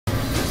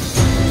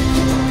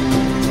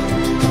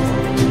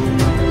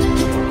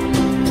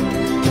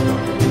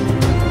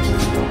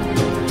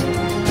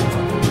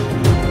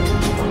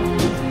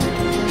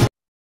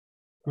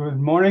Good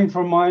morning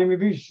from Miami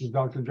Beach. This is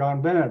Dr.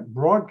 John Bennett,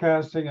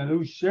 broadcasting a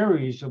new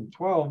series of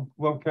 12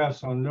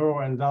 webcasts on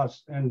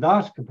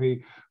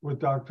neuroendoscopy with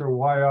Dr.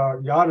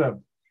 Y.R.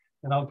 Yadav.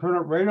 And I'll turn it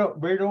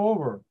right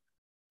over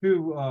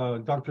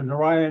to Dr.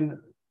 Narayan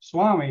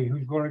Swami,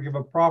 who's going to give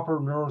a proper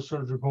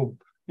neurosurgical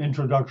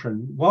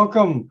introduction.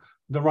 Welcome,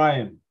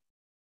 Narayan.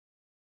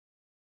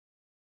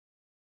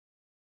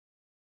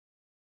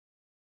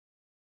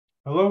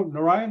 Hello,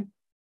 Narayan?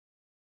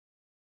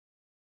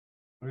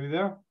 Are you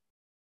there?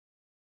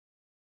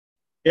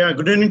 Yeah,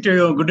 good evening to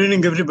you. Good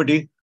evening,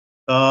 everybody.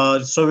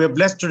 So we are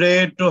blessed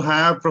today to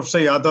have Professor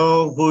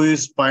Yadav, who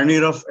is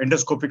pioneer of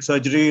endoscopic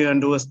surgery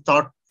and who has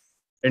taught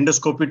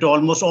endoscopy to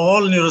almost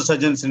all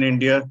neurosurgeons in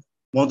India.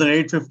 More than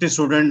 850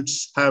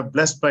 students have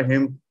blessed by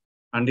him,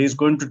 and he's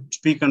going to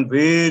speak on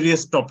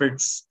various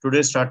topics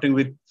today, starting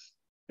with,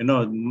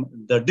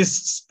 the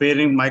disc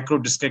sparing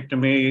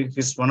microdiscectomy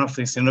is one of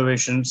his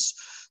innovations.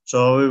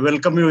 So we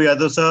welcome you,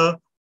 Yadav, sir.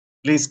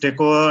 Please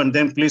take over, and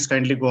then please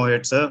kindly go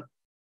ahead, sir.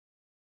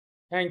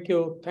 Thank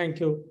you,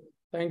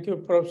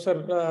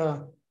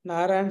 Professor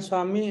Narayan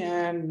Swami,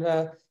 and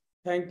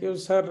thank you,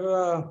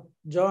 Sir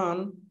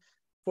John,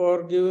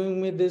 for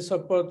giving me this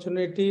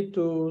opportunity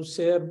to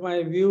share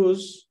my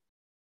views.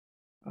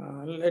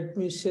 Let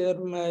me share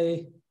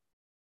my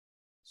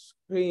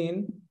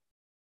screen.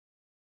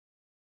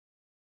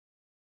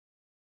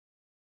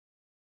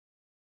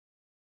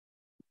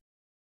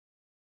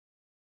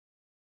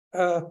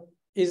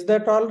 Is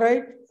that all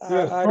right?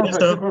 Yes,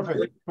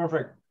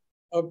 perfect.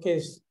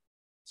 Okay.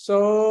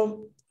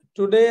 So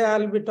today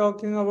I'll be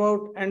talking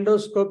about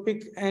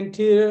endoscopic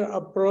anterior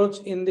approach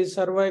in the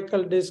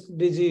cervical disc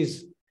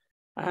disease.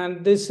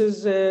 And this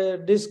is a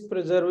disc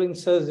preserving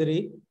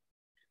surgery.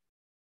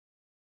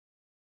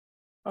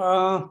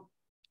 The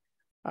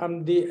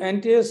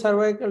anterior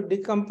cervical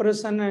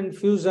decompression and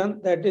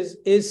fusion, that is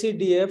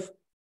ACDF,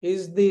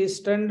 is the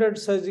standard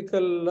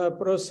surgical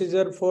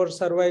procedure for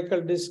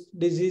cervical disc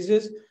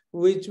diseases,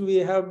 which we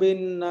have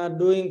been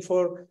doing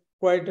for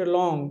quite a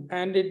long,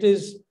 and it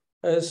is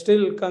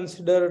still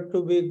considered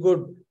to be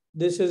good.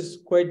 This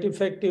is quite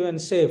effective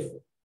and safe.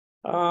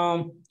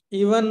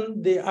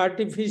 Even the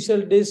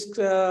artificial discs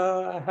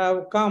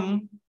have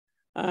come,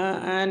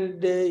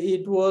 and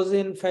it was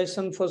in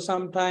fashion for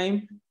some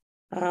time.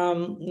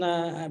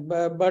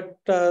 But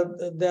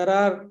there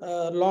are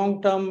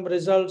long-term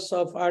results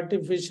of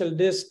artificial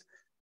disc.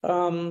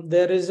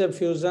 There is a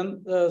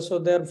fusion, so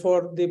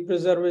therefore the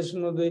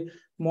preservation of the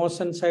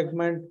motion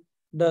segment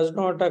does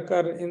not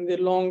occur in the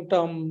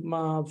long-term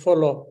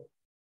follow-up.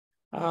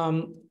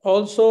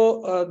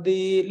 Also,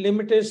 the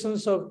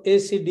limitations of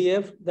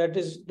ACDF, that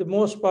is the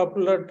most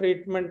popular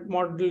treatment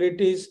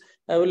modalities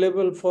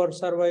available for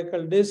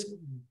cervical disc,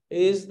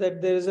 is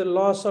that there is a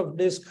loss of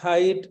disc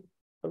height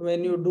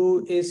when you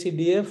do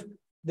ACDF.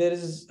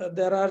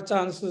 There are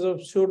chances of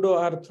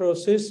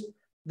pseudoarthrosis.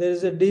 There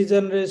is a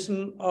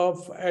degeneration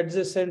of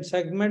adjacent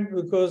segment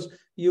because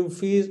you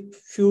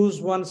fuse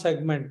one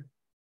segment.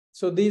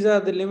 So these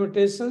are the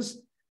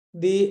limitations.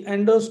 The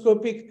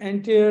endoscopic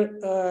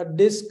anterior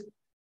disc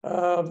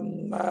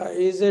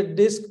is a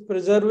disc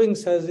preserving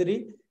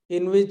surgery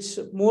in which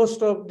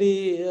most of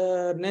the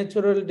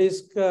natural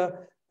disc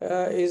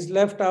is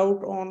left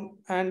out on,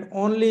 and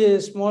only a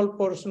small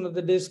portion of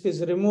the disc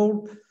is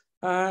removed.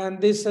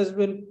 And this has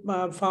been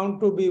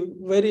found to be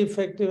very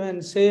effective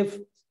and safe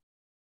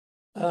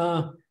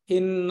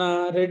in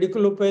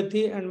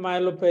radiculopathy and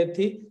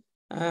myelopathy.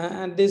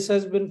 And this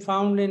has been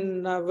found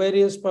in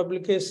various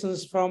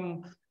publications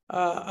from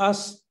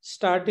us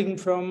starting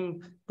from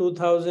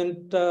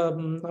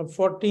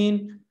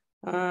 2014.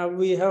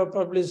 We have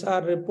published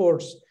our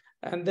reports.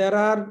 And there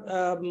are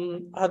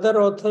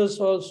other authors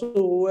also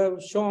who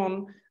have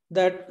shown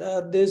that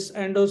this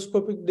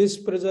endoscopic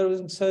disc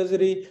preserving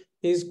surgery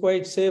is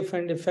quite safe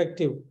and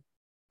effective.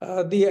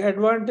 The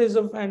advantage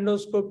of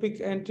endoscopic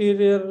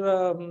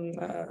anterior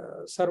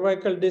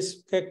cervical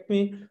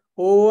discectomy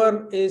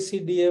over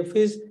ACDF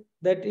is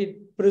that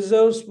it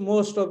preserves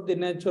most of the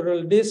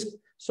natural disc.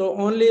 So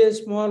only a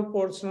small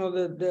portion of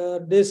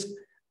the disc,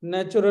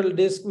 natural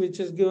disc, which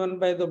is given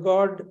by the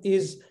God,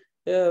 is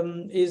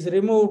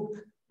removed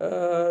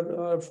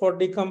for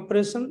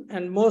decompression,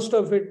 and most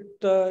of it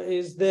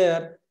is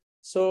there.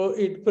 So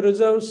it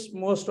preserves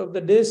most of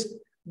the disc.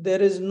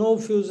 There is no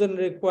fusion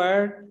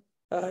required.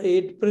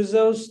 It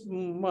preserves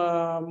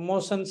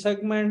motion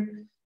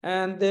segment,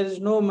 and there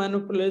is no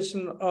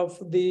manipulation of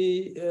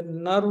the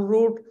nerve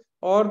root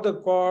or the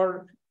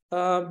cord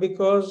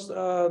because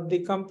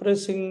the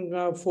compressing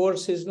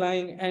force is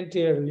lying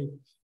anteriorly,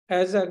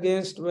 as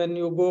against when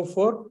you go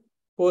for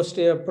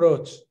posterior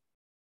approach.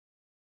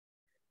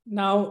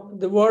 Now,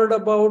 the word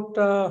about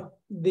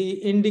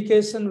the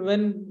indication,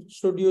 when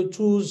should you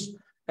choose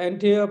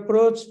anterior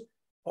approach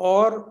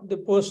or the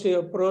posterior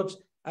approach?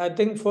 I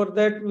think for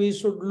that we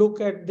should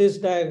look at this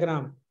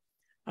diagram.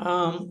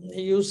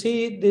 You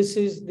see, this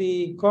is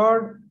the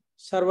cord,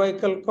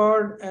 cervical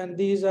cord, and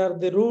these are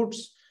the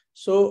roots.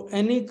 So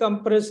any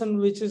compression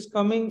which is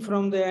coming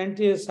from the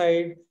anterior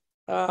side,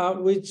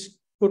 which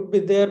could be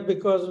there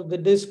because of the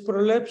disc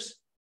prolapse,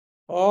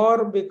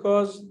 or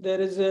because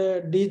there is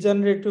a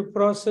degenerative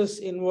process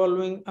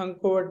involving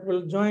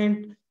uncovertebral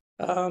joint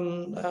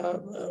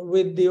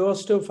with the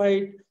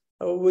osteophyte,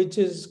 which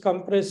is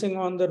compressing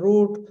on the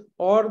root,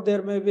 or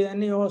there may be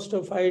any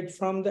osteophyte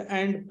from the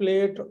end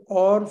plate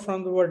or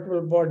from the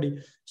vertebral body.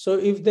 So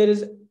if there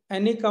is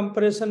any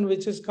compression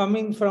which is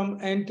coming from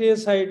anterior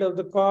side of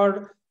the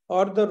cord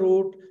or the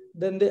root,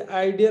 then the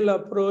ideal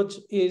approach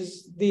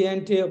is the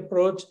anterior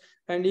approach.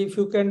 And if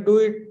you can do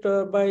it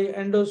by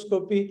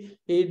endoscopy,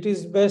 it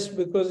is best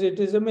because it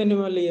is a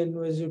minimally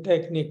invasive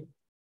technique.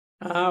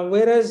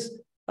 Whereas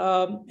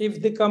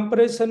if the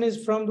compression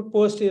is from the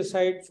posterior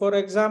side, for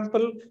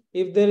example,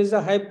 if there is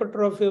a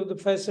hypertrophy of the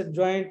facet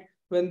joint,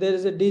 when there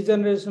is a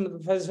degeneration of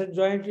the facet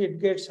joint, it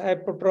gets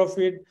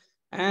hypertrophied.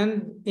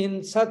 And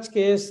in such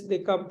case, the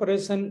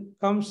compression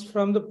comes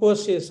from the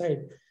posterior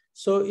side.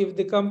 So if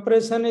the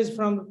compression is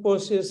from the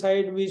posterior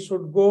side, we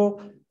should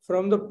go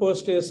from the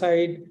posterior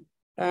side.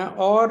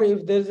 Or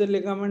if there is a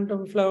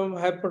ligamentum flavum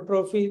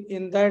hypertrophy,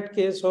 in that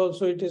case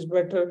also it is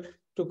better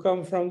to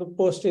come from the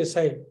posterior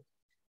side.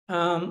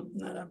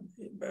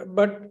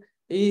 But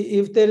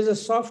if there is a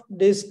soft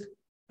disc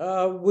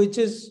which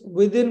is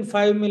within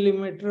 5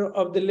 millimeters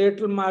of the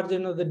lateral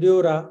margin of the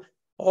dura,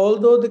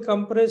 although the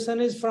compression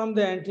is from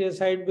the anterior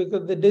side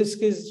because the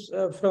disc is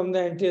from the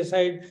anterior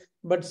side,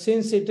 but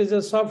since it is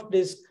a soft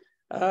disc,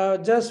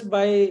 just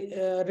by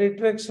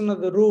retraction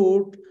of the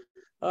root,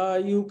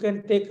 you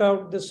can take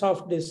out the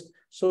soft disc.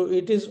 So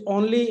it is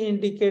only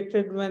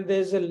indicated when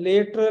there is a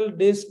lateral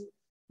disc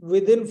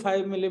within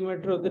 5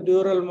 millimeters of the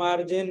dural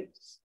margin,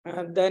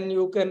 and then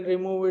you can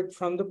remove it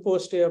from the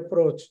posterior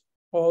approach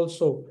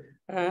also.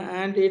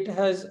 And it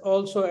has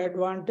also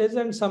advantage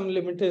and some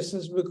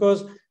limitations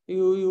because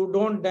you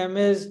don't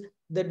damage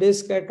the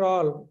disc at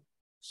all.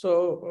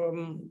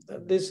 So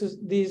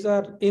these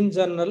are in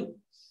general.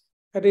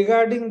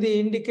 Regarding the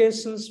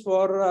indications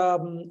for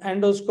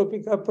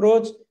endoscopic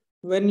approach,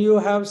 when you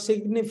have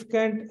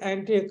significant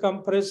anterior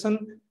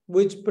compression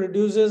which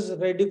produces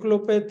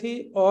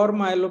radiculopathy or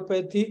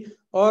myelopathy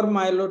or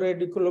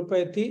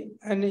myeloradiculopathy,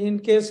 and in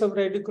case of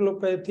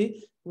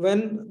radiculopathy,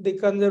 when the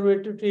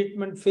conservative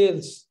treatment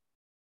fails.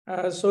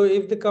 So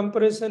if the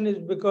compression is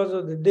because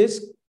of the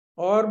disc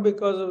or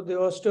because of the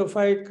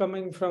osteophyte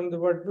coming from the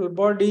vertebral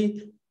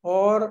body,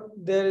 or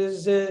there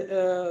is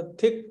a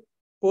thick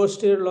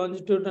posterior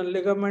longitudinal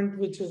ligament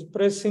which is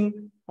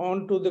pressing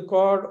onto the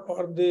cord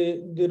or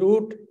the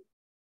root,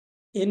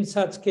 in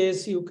such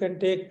case you can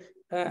take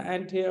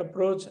anterior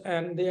approach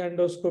and the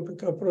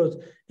endoscopic approach.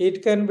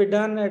 It can be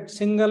done at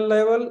single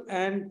level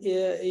and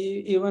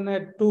even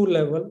at 2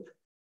 level.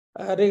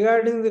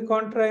 Regarding the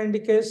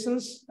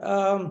contraindications,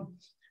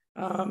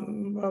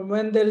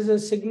 when there is a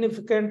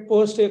significant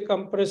posterior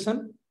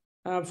compression,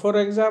 for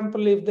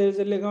example, if there is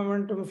a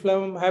ligamentum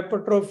flavum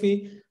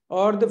hypertrophy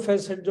or the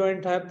facet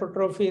joint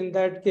hypertrophy, in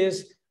that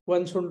case,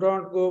 one should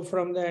not go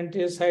from the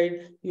anterior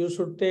side. You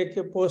should take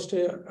a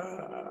posterior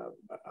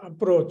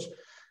approach.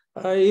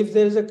 If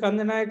there is a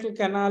congenital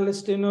canal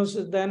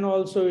stenosis, then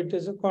also it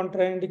is a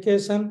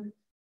contraindication.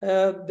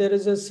 There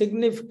is a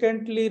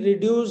significantly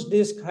reduced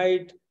disc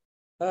height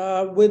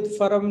with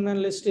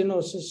foraminal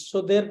stenosis.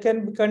 So there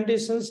can be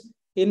conditions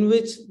in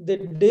which the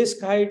disc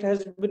height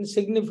has been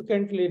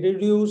significantly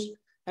reduced,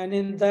 and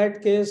in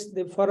that case,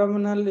 the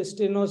foraminal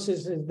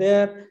stenosis is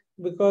there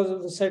because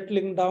of the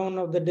settling down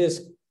of the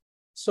disc.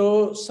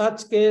 So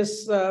such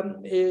case,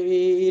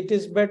 it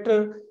is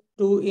better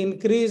to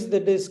increase the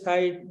disc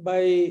height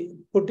by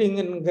putting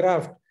in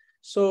graft.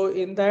 So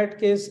in that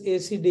case,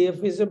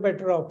 ACDF is a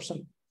better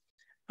option.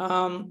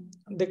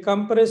 The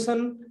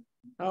compression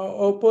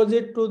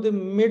opposite to the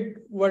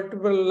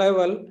mid-vertebral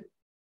level,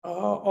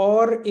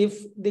 or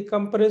if the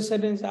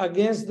compression is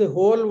against the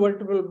whole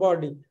vertebral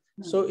body.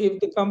 So if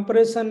the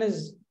compression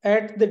is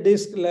at the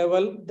disc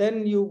level,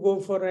 then you go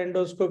for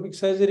endoscopic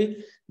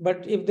surgery.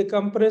 But if the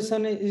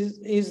compression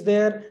is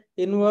there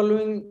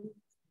involving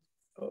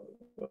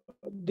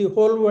the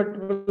whole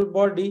vertebral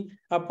body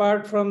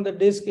apart from the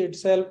disc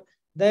itself,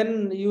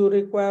 then you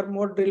require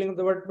more drilling of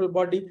the vertebral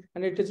body,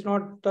 and it is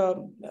not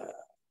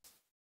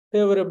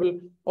favorable,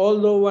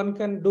 although one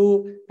can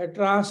do a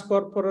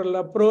transcorporal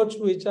approach,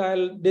 which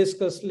I'll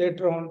discuss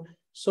later on.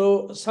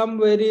 So some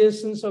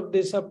variations of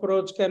this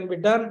approach can be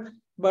done,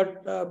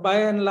 but by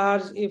and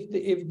large,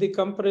 if the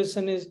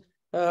compression is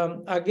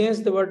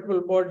against the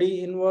vertebral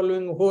body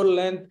involving whole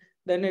length,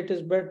 then it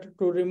is better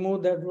to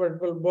remove that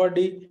vertebral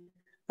body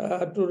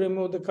to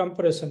remove the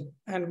compression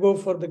and go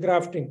for the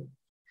grafting.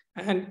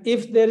 And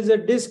if there is a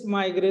disc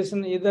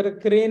migration, either a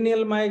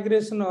cranial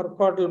migration or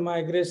caudal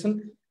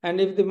migration,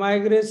 and if the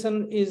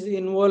migration is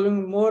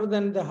involving more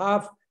than the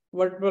half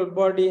vertebral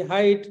body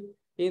height,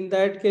 in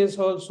that case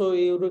also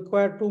you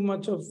require too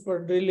much of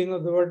drilling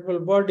of the vertebral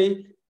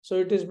body. So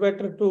it is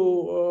better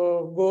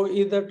to go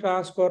either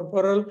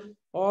transcorporal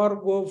or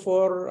go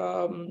for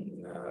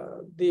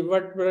the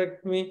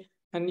vertebrectomy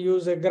and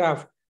use a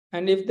graft.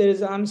 And if there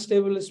is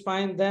unstable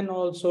spine, then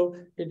also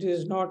it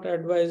is not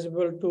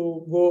advisable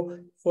to go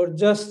for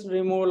just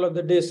removal of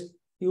the disc.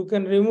 you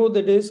can remove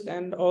the disc,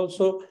 and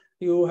also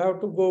you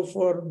have to go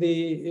for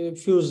the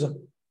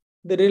fusion.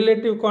 The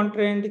relative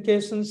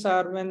contraindications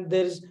are when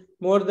there is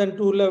more than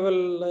 2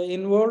 level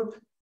involved.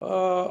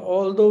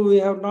 Although we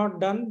have not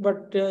done,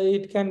 but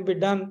it can be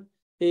done.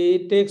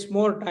 It takes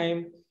more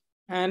time.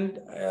 And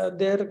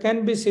there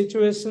can be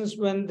situations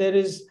when there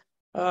is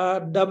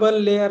a double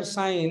layer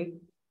sign.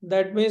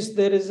 That means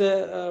there is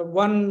a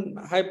one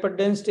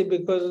hyperdensity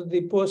because of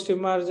the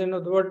posterior margin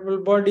of the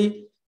vertebral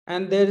body,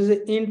 and there is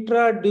an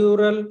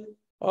intradural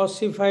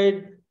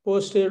ossified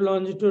posterior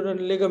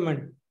longitudinal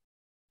ligament.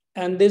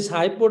 And this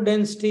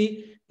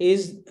hypodensity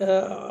is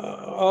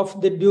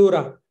of the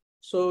dura.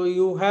 So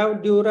you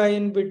have dura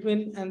in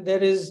between, and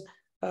there is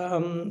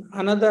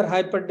another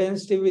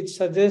hyperdensity which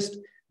suggests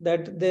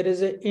that there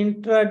is an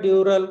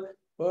intradural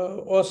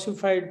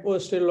ossified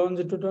posterior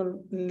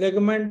longitudinal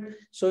ligament.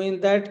 So in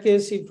that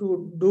case, if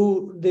you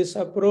do this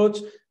approach,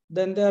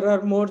 then there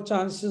are more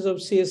chances of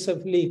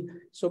CSF leak.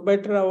 So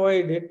better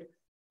avoid it.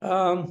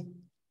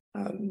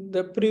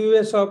 The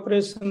previous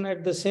operation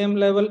at the same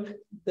level,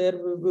 there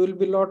will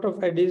be a lot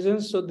of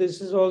adhesions. So this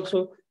is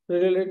also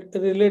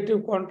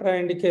relative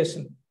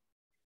contraindication.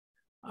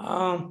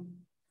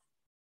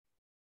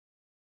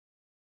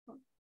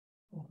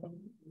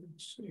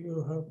 So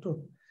you have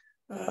to,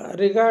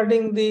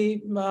 regarding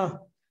the,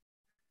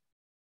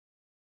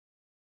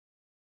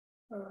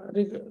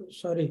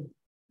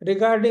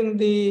 regarding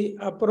the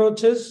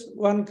approaches,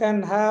 one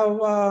can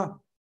have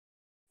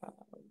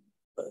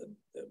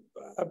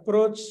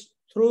approach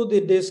through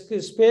the disc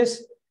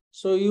space.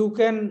 So you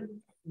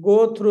can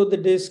go through the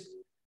disc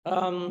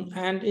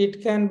and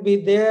it can be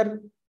there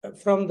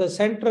from the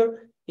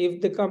center if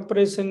the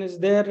compression is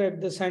there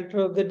at the center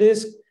of the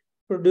disc,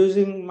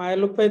 producing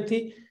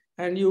myelopathy.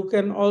 And you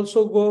can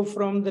also go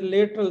from the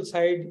lateral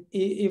side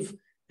if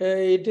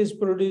it is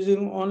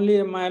producing only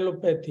a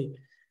myelopathy.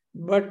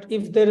 But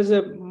if there is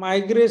a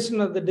migration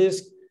of the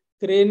disc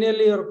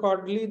cranially or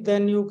caudally,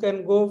 then you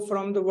can go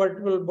from the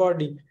vertebral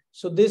body.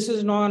 So this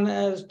is known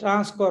as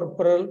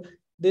transcorporal.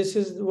 This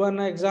is one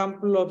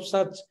example of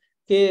such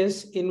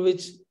case in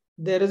which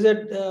there is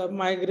a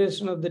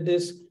migration of the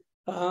disc.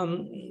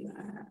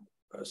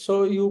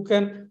 So you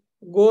can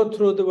go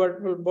through the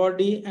vertebral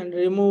body and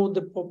remove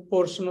the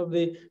portion of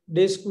the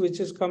disc which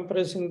is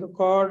compressing the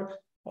cord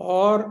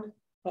or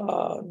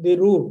the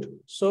root.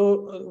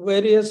 So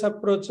various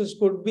approaches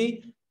could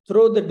be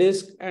through the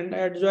disc and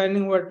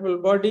adjoining vertebral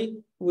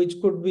body, which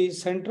could be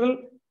central,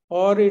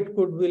 or it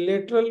could be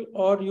lateral,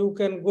 or you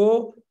can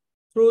go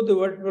through the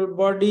vertebral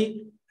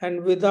body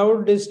and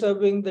without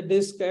disturbing the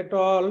disc at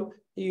all,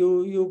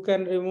 you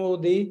can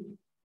remove the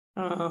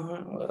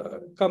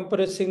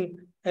compressing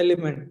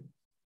element.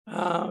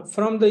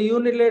 From the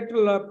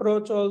unilateral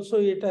approach also,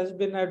 it has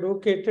been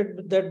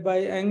advocated that by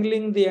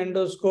angling the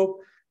endoscope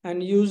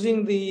and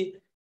using the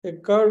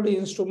curved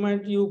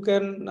instrument, you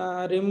can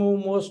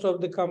remove most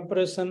of the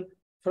compression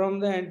from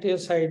the anterior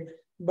side.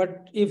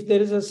 But if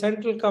there is a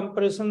central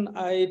compression,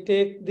 I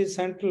take the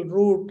central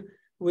route,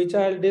 which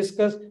I'll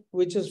discuss,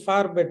 which is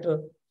far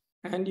better.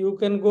 And you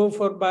can go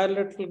for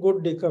bilateral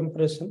good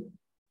decompression.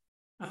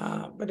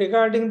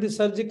 Regarding the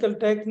surgical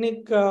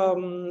technique,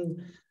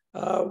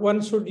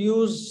 one should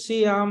use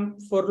C-arm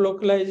for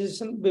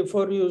localization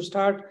before you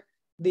start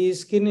the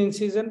skin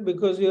incision,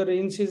 because your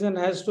incision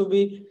has to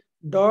be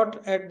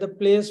dot at the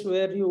place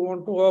where you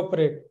want to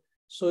operate.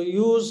 So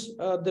use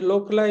the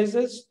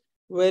localizers.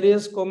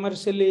 Various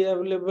commercially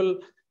available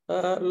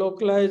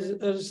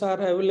localizers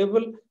are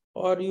available,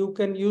 or you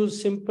can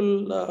use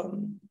simple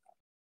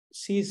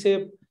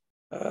C-shape,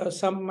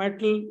 some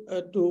metal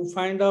to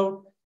find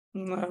out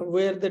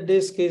where the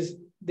disc is,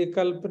 the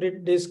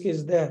culprit disc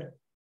is there.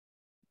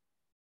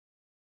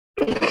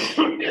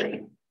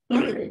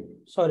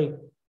 Sorry.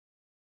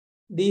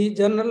 The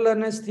general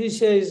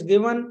anesthesia is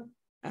given,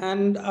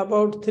 and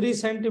about 3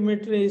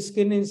 centimeter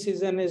skin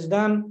incision is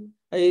done.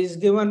 Is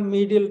given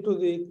medial to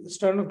the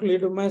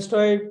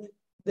sternocleidomastoid.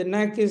 The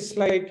neck is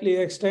slightly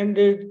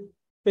extended.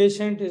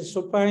 Patient is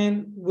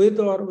supine with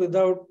or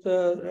without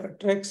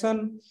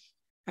traction,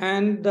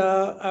 and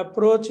the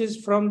approach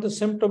is from the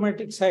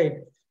symptomatic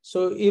side.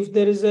 So if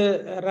there is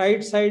a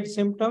right side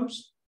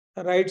symptoms,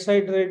 right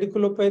side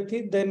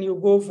radiculopathy, then you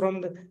go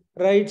from the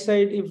right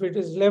side. If it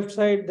is left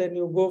side, then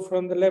you go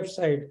from the left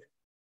side.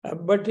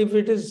 But if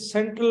it is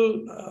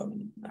central,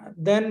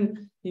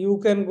 then you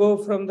can go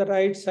from the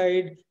right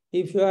side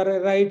if you are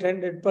a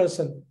right-handed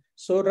person.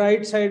 So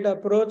right side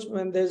approach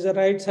when there is a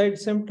right side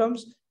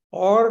symptoms,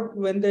 or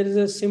when there is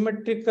a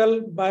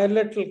symmetrical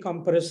bilateral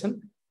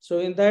compression. So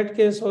in that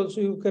case also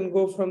you can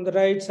go from the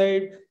right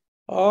side,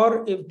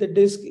 or if the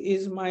disc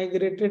is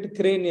migrated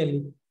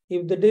cranially.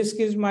 If the disc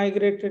is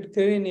migrated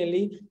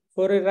cranially,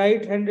 for a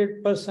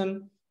right-handed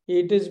person,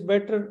 it is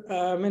better,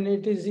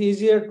 it is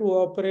easier to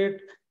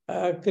operate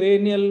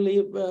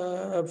cranially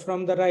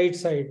from the right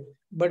side.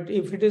 But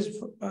if it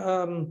is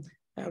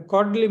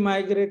caudally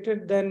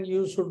migrated, then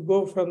you should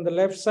go from the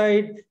left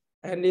side.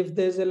 And if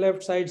there's a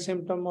left side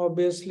symptom,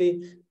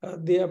 obviously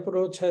the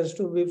approach has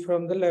to be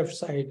from the left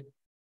side.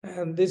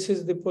 And this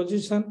is the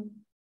position.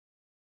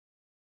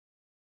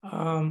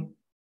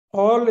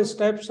 All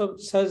steps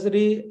of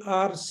surgery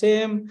are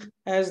same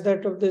as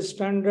that of the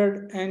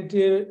standard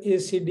anterior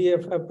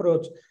ACDF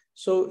approach.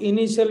 So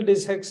initial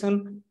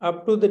dissection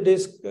up to the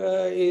disc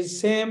is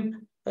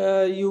same.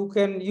 You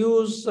can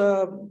use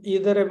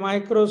either a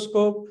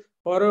microscope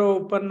or an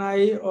open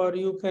eye, or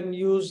you can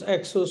use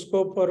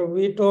exoscope or a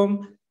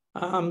VTOM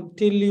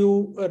till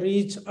you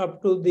reach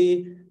up to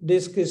the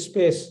disc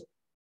space.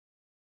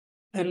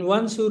 And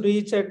once you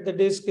reach at the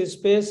disc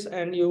space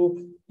and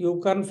you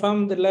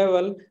confirm the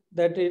level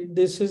that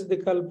this is the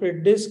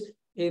culprit disc,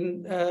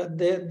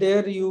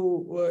 there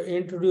you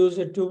introduce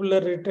a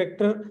tubular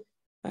retractor,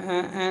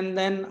 and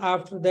then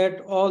after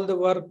that all the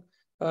work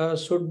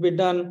should be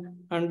done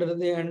under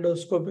the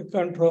endoscopic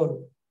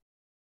control.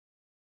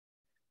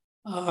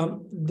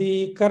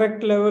 The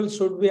correct level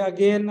should be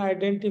again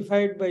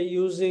identified by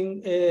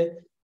using a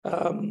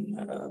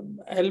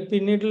LP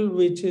needle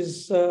which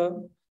is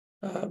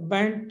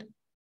bent.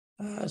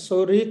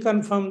 So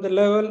reconfirm the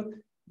level.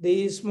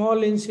 The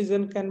small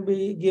incision can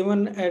be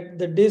given at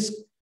the disc,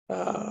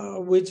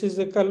 which is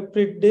the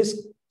culprit disc,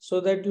 so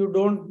that you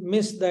don't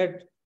miss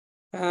that.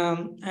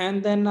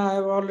 And then I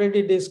have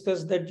already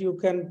discussed that you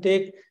can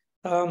take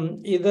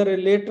either a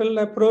lateral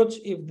approach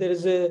if there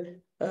is a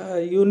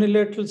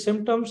unilateral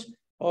symptoms,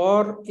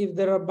 or if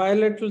there are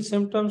bilateral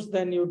symptoms,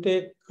 then you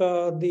take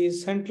the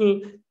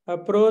central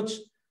approach,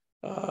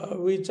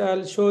 which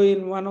I'll show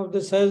in one of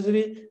the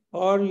surgery,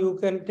 or you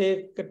can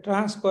take a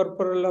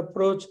transcorporal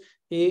approach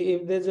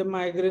if there's a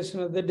migration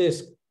of the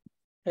disc.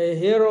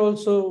 Here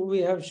also we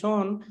have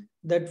shown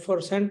that for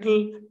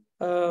central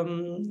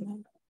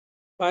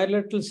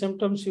bilateral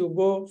symptoms, you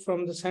go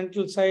from the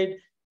central side,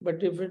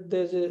 but if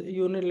there's a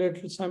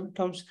unilateral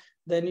symptoms,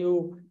 then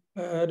you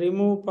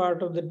remove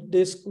part of the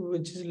disc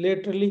which is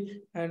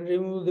laterally and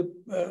remove the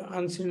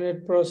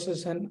uncinate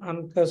process and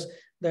uncus,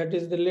 that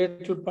is the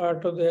lateral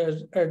part of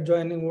the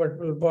adjoining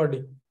vertebral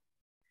body.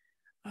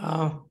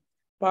 I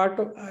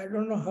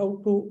don't know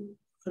how to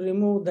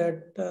remove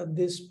that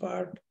this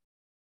part.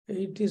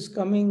 It is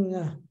coming.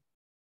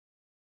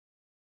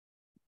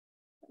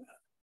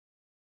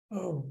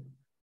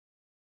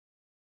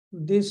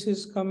 This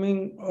is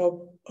coming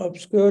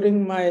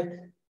obscuring my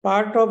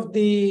part of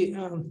the.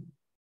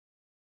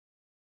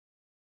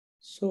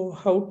 So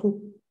how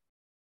to?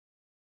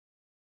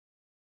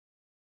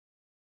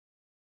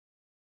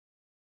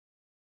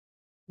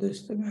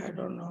 This thing I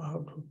don't know how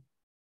to.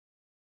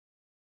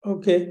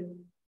 Okay.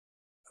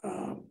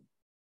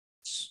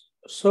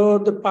 So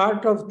the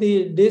part of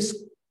the disc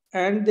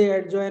and the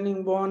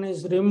adjoining bone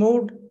is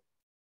removed,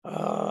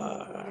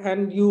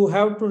 and you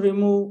have to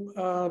remove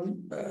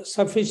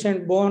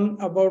sufficient bone,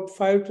 about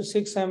 5 to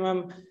 6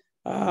 mm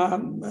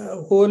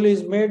hole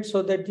is made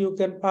so that you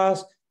can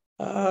pass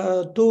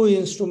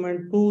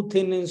two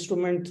thin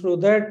instrument through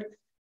that.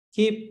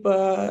 Keep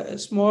a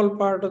small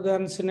part of the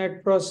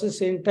uncinate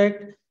process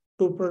intact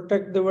to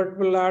protect the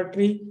vertebral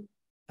artery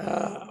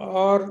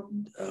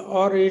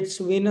or its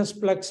venous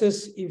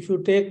plexus if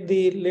you take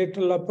the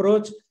lateral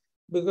approach,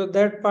 because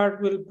that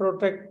part will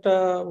protect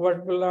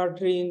vertebral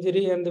artery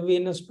injury and the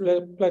venous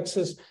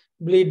plexus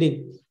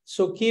bleeding.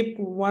 So keep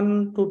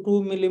 1 to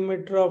 2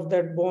 millimeter of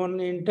that bone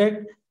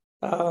intact.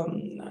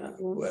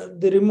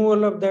 The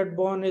removal of that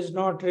bone is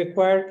not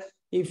required.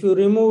 If you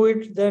remove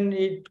it, then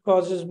it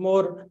causes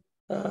more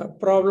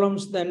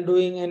problems than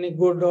doing any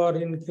good or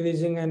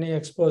increasing any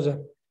exposure.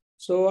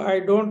 So I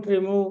don't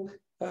remove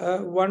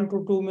 1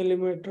 to 2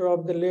 millimeter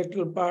of the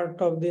lateral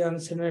part of the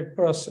uncinate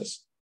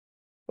process.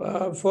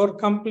 For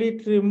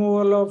complete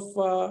removal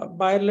of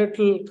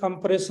bilateral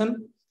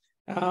compression,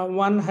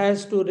 one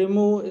has to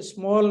remove a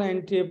small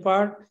anterior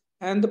part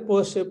and the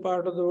posterior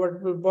part of the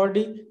vertebral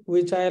body,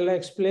 which I'll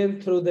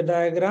explain through the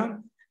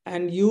diagram,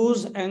 and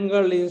use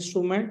angle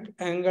instrument,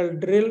 angle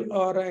drill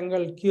or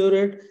angle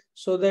curate,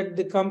 so that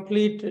the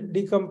complete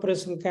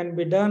decompression can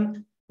be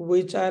done,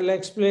 which I'll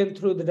explain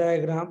through the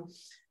diagram.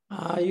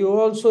 You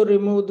also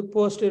remove the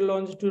posterior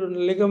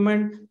longitudinal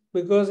ligament,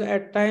 because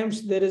at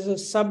times there is a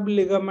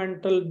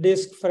subligamental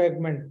disc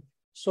fragment.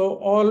 So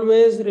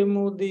always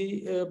remove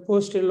the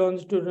posterior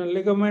longitudinal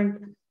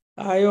ligament.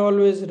 I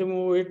always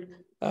remove it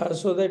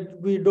so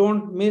that we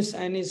don't miss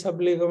any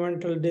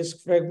subligamental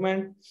disc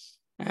fragment.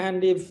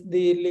 And if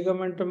the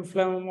ligamentum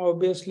flavum,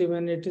 obviously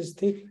when it is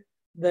thick,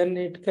 then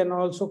it can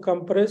also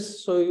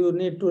compress. So you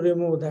need to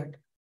remove that.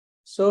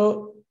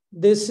 So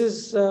this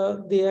is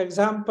the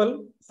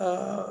example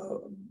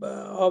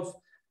of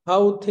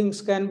how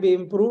things can be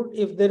improved.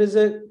 If there is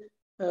a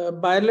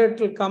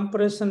bilateral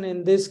compression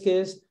in this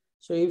case,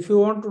 so if you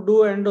want to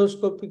do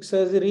endoscopic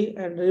surgery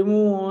and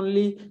remove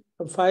only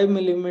 5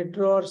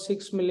 millimeter or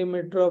 6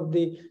 millimeter of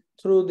the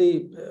through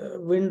the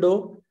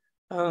window,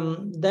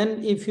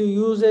 then if you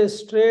use a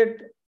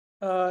straight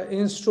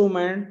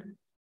instrument,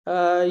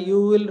 you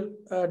will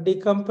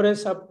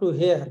decompress up to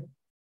here.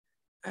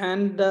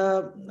 And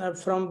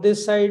from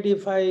this side,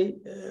 if I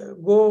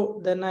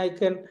go, then I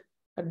can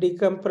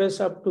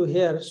decompress up to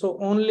here. So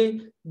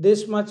only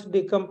this much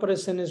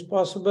decompression is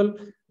possible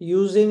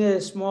using a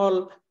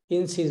small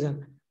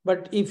incision.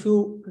 But if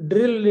you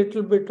drill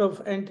little bit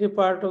of anterior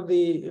part of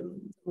the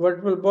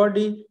vertebral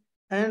body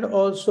and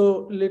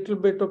also little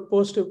bit of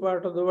posterior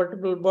part of the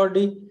vertebral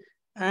body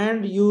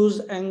and use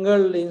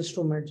angled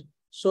instruments.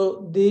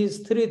 So these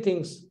three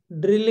things,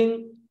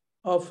 drilling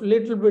of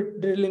little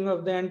bit drilling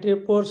of the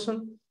anterior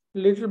portion,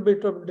 little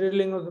bit of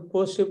drilling of the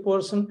posterior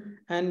portion,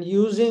 and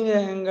using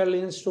angled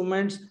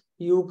instruments,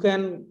 you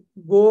can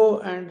go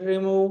and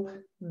remove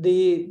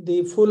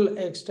the full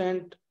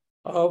extent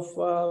of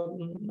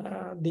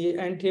the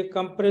anterior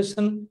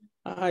compression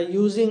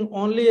using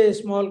only a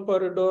small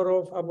corridor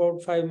of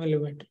about 5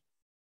 millimeters.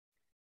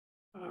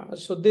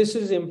 So this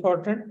is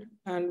important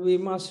and we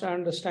must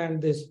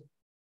understand this.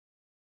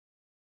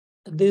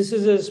 This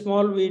is a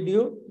small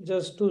video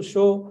just to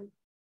show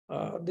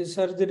the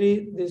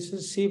surgery. This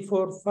is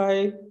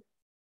C4-5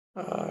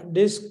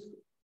 disc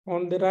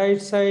on the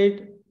right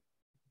side,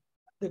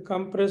 the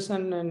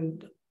compression,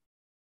 and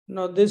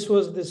now this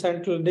was the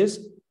central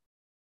disc.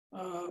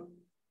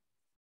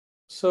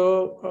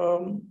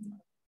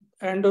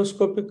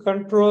 Endoscopic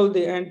control,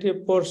 the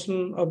anterior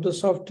portion of the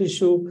soft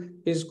tissue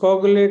is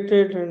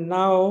coagulated, and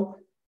now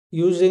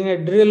using a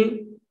drill,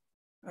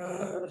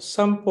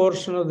 some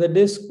portion of the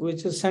disc,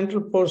 which is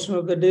central portion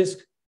of the disc,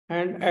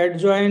 and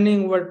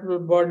adjoining vertebral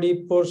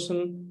body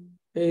portion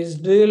is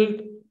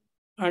drilled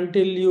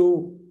until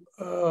you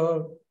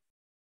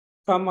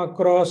come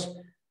across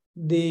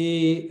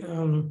the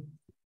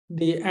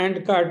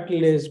end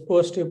cartilage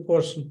posterior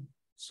portion.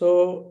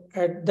 So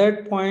at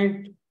that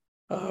point,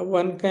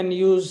 one can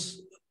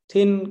use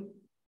thin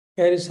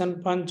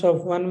Harrison punch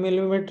of 1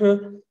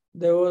 millimeter.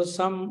 There was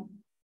some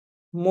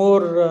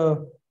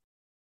more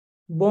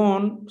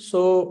bone,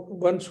 so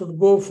one should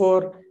go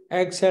for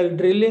axial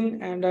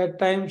drilling, and at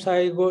times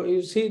I go,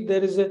 you see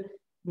there is a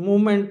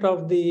movement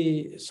of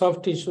the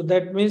soft tissue.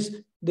 That means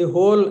the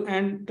whole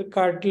end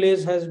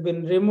cartilage has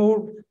been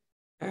removed,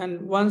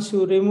 and once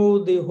you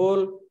remove the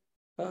whole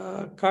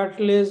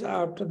cartilage,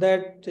 after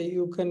that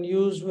you can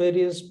use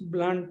various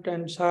blunt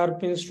and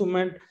sharp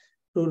instrument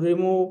to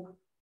remove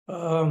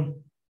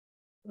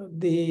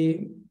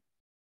the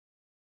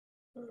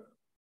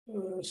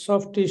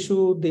soft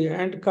tissue, the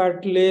end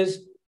cartilage,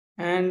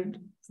 and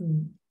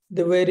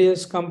the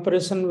various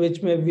compression,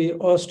 which may be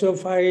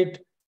osteophyte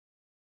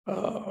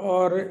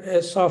or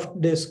a soft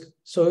disc.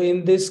 So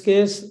in this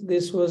case,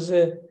 this was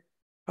a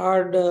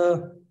hard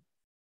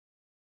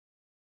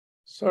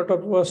sort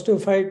of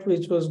osteophyte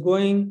which was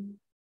going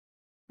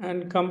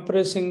and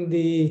compressing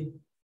the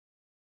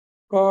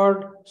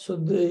cord. So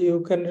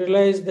you can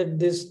realize that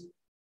this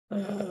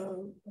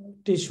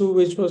tissue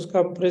which was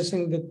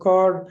compressing the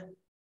cord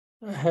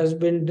has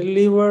been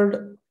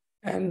delivered,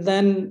 and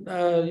then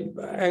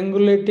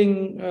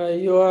angulating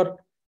your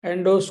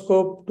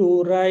endoscope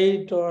to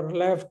right or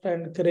left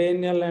and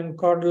cranial and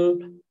caudal,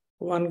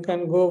 one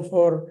can go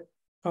for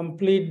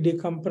complete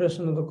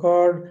decompression of the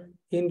cord,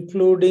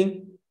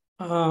 including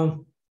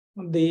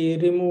the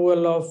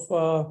removal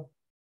of,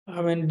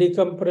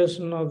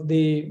 decompression of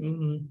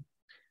the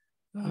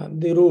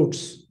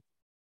roots.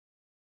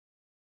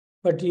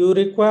 But you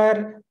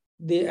require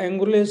the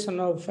angulation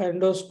of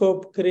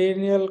endoscope,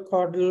 cranial,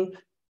 caudal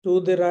to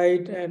the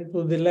right and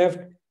to the left,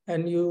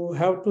 and you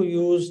have to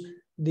use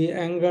the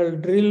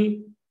angled drill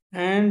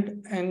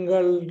and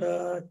angled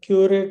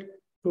curette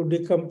to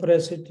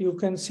decompress it. You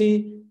can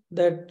see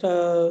that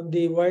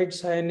the white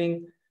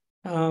shining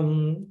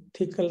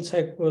thecal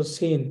sac was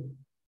seen.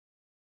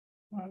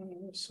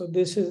 So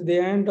this is the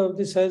end of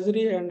the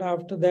surgery, and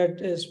after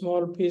that a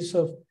small piece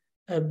of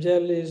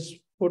Abgel is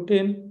put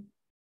in,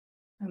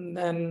 and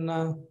then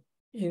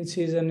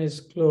incision is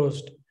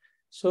closed.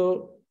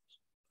 So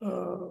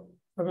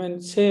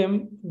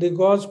same, the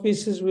gauze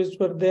pieces which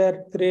were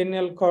there,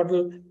 cranial,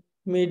 caudal,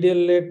 medial,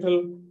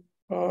 lateral,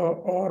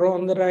 or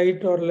on the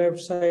right or left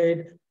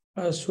side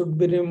should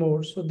be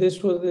removed. So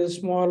this was a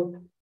small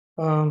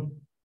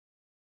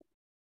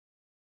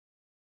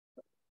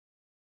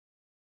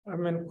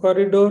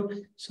corridor.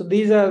 So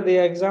these are the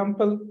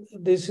example.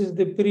 This is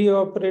the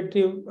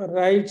preoperative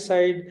right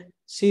side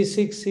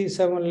C6,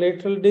 C7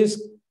 lateral disc,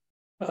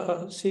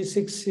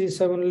 C6,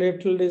 C7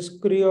 lateral disc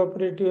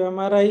preoperative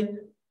MRI,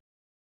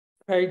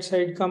 right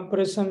side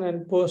compression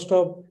and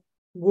post-op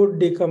good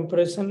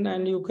decompression.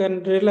 And you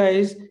can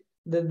realize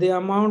that the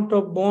amount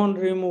of bone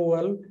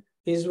removal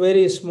is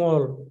very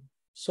small.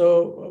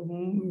 So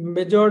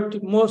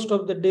most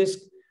of the disc,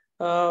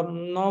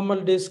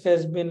 normal disc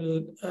has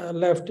been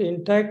left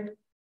intact.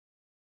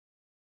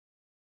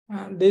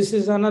 This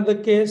is another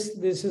case.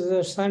 This is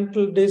a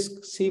central disc,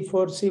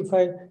 C4,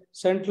 C5,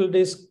 central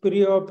disc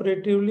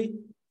preoperatively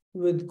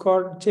with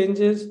cord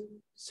changes,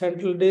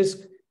 central disc,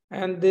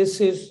 and this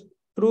is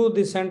through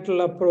the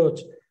central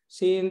approach.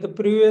 See, in the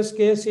previous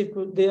case,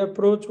 the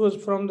approach was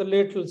from the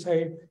lateral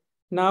side.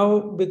 Now,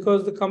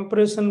 because the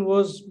compression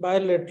was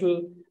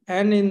bilateral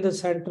and in the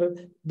center,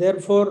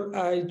 therefore,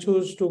 I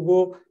choose to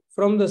go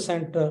from the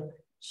center.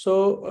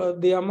 So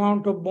the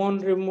amount of bone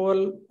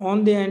removal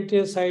on the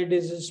anterior side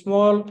is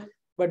small,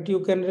 but you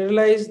can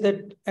realize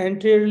that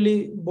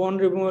anteriorly bone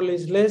removal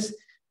is less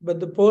but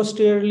the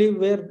posteriorly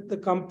where the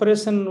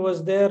compression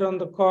was there on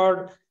the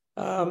cord,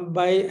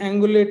 by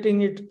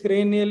angulating it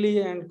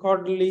cranially and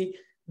caudally,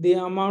 the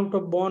amount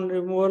of bone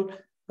removal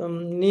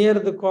near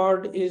the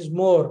cord is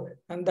more,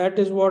 and that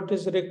is what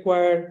is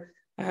required,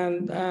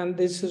 and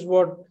this is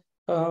what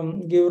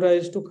give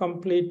rise to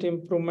complete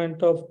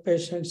improvement of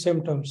patient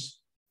symptoms.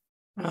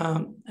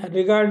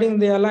 Regarding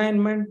the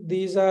alignment,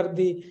 these are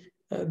the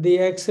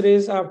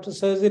X-rays after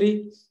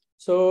surgery.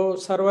 So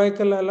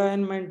cervical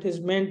alignment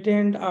is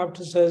maintained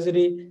after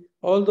surgery,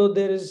 although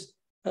there is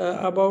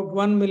about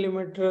 1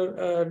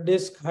 millimeter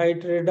disc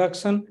height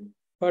reduction,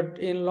 but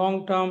in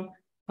long term,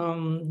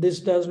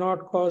 this does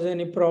not cause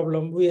any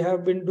problem. We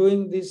have been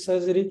doing this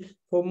surgery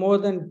for more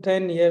than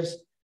 10 years,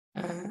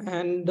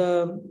 and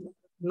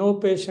no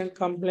patient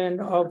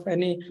complained of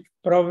any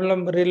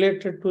problem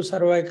related to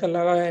cervical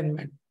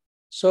alignment.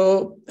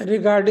 So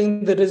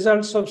regarding the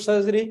results of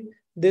surgery,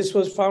 this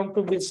was found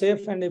to be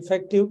safe and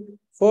effective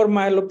for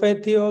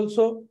myelopathy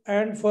also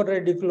and for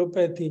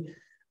radiculopathy.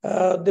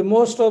 The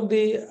most of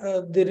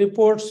the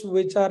reports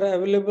which are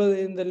available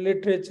in the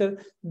literature,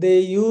 they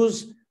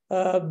use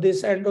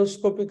this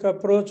endoscopic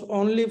approach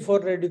only for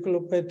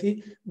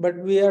radiculopathy, but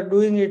we are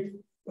doing it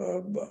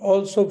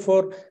also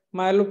for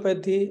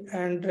myelopathy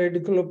and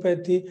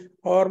radiculopathy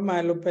or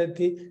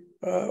myelopathy.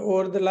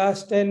 Over the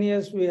last 10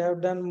 years, we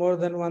have done more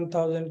than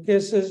 1,000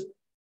 cases.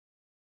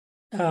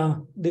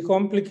 The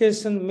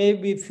complication may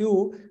be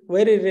few,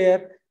 very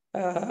rare,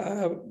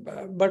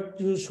 but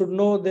you should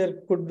know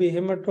there could be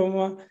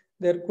hematoma,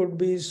 there could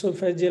be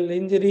esophageal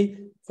injury.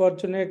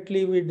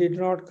 Fortunately, we did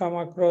not come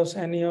across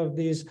any of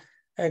these,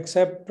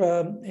 except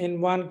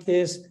in one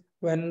case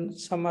when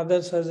some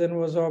other surgeon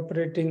was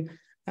operating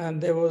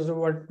and there was a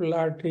vertebral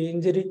artery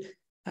injury,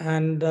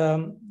 and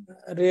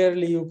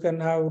rarely you can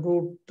have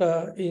root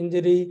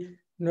injury,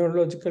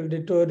 neurological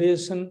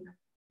deterioration,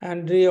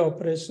 and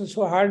reoperation.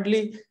 So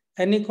hardly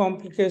any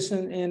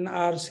complication in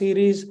our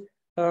series,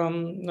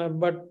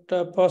 but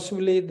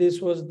possibly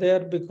this was there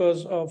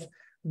because of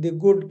the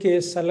good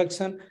case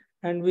selection,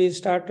 and we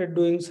started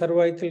doing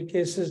cervical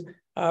cases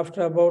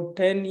after about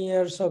 10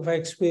 years of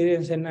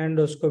experience in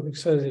endoscopic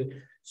surgery.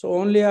 So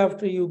only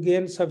after you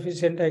gain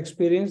sufficient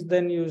experience,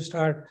 then you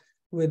start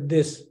with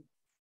this.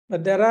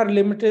 But there are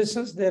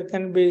limitations. There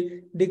can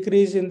be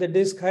decrease in the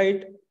disc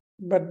height,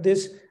 but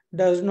this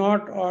does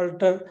not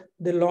alter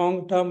the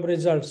long-term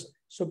results.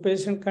 So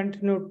patient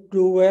continue to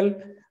do well,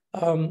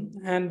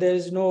 and there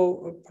is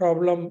no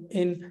problem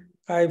in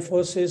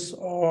kyphosis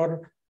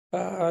or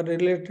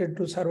related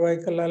to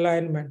cervical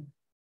alignment.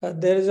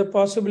 There is a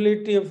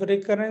possibility of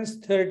recurrence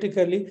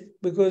theoretically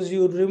because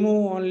you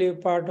remove only a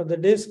part of the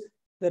disc.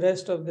 The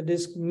rest of the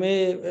disc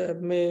may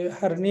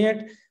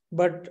herniate,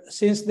 but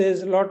since there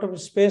is a lot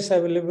of space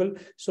available,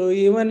 so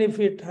even if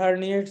it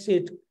herniates,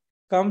 it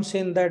comes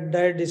in that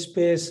dead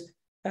space,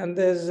 and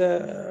there's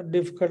a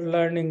difficult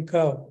learning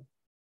curve.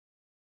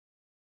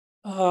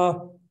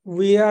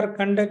 We are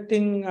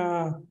conducting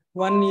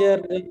 1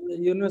 year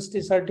university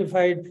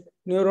certified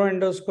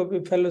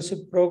neuroendoscopy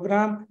fellowship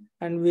program,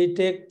 and we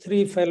take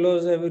 3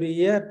 fellows every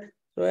year.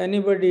 So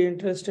anybody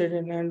interested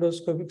in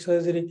endoscopic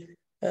surgery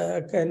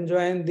can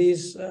join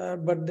these,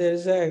 but there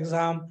is an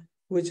exam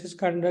which is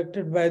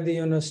conducted by the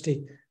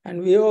university.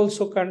 And we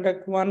also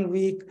conduct 1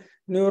 week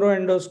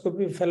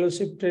neuroendoscopy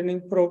fellowship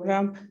training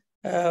program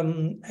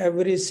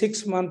every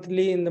 6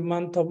 monthly in the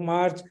month of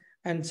March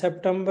and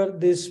September.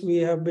 This we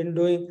have been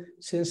doing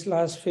since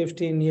last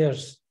 15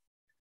 years.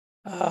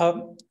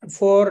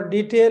 For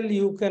detail,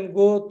 you can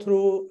go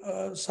through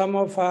some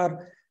of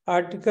our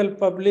articles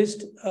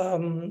published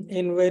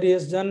in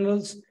various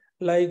journals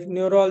like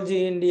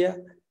Neurology India,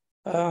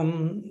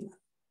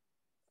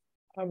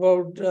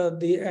 about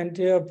the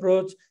anterior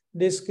approach,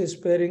 disc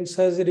sparing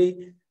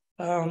surgery,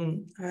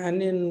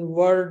 and in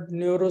World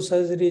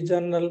Neurosurgery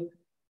Journal,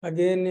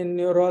 again in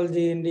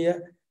Neurology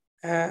India,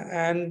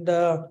 and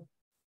the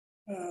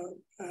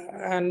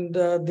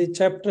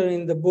chapter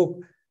in the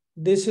book.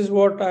 This is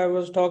what I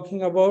was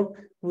talking about.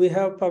 We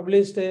have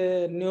published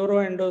a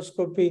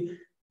neuroendoscopy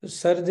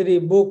surgery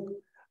book,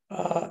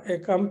 a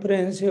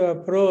comprehensive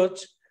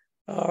approach.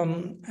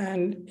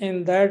 And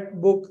in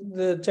that book,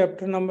 the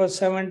chapter number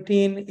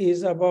 17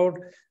 is about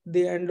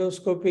the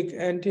endoscopic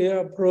anterior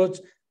approach,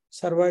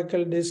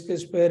 cervical disc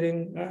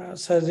sparing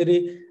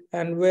surgery,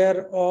 and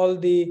where all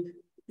the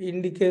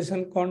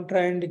indication,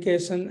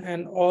 contraindication,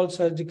 and all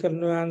surgical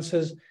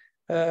nuances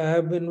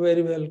have been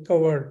very well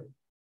covered.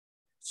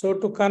 So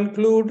to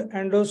conclude,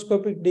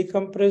 endoscopic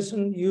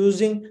decompression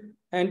using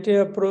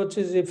anterior approach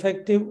is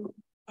effective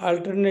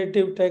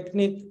alternative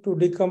technique to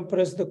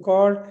decompress the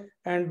cord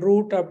and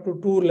root up to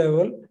 2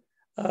 level.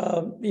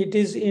 It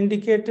is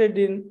indicated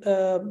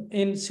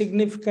in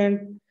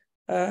significant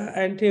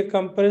anterior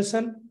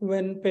compression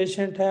when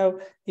patient have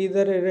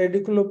either a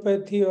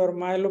radiculopathy or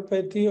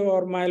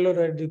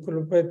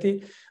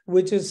myeloradiculopathy,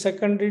 which is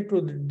secondary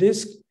to the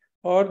disc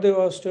or the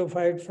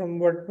osteophyte from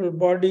vertebral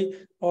body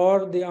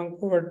or the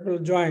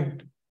oncovertebral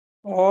joint,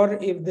 or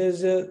if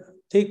there's a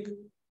thick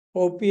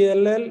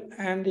OPLL,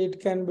 and it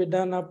can be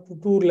done up to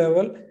 2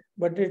 level,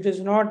 but it is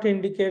not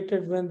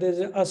indicated when there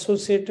is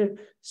associated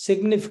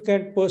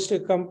significant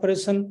posterior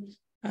compression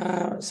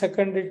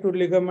secondary to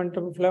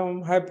ligamentum flavum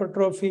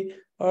hypertrophy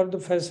or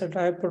the facet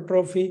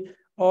hypertrophy,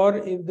 or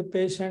if the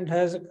patient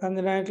has a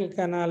congenital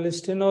canal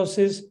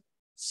stenosis,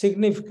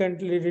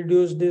 significantly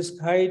reduced disc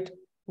height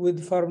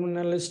with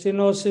terminal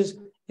stenosis.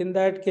 In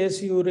that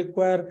case, you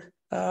require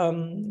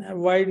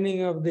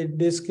widening of the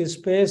disc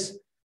space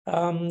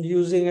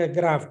using a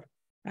graft.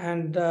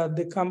 And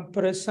the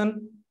compression,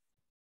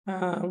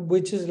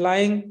 which is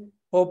lying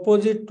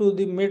opposite to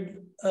the mid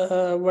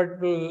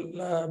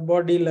vertebral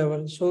body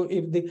level. So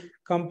if the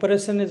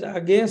compression is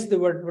against the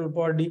vertebral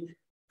body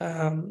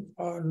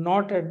or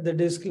not at the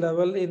disc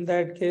level, in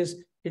that case,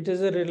 it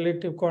is a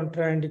relative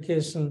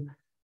contraindication.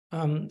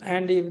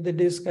 And if the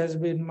disc has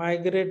been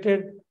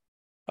migrated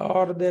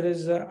or there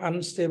is an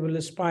unstable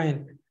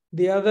spine.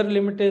 The other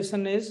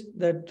limitation is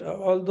that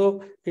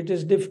although it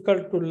is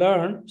difficult to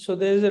learn, so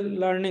there is a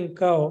learning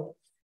curve,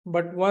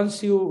 but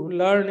once you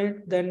learn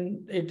it,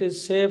 then it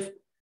is safe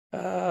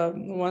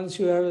once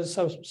you have a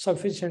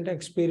sufficient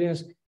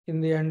experience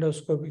in the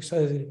endoscopic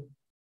surgery.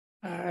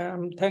 I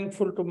am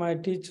thankful to my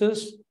teachers.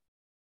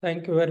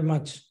 Thank you very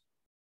much.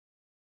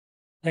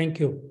 Thank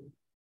you.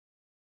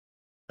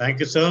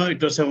 Thank you, sir.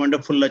 It was a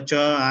wonderful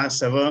lecture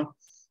as ever.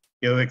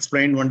 You have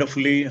explained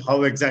wonderfully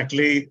how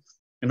exactly,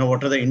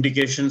 what are the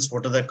indications,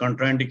 what are the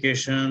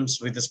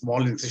contraindications with a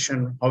small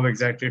incision, how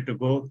exactly to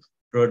go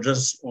to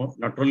address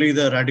not only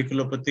the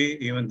radiculopathy,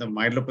 even the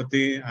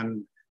myelopathy,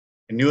 and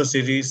a newer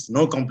series,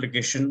 no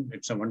complication.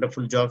 It's a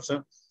wonderful job,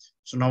 sir.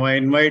 So now I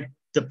invite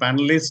the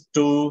panelists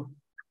to,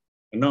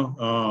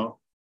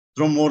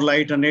 throw more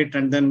light on it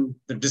and then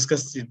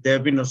discuss if they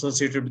have been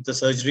associated with the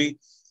surgery.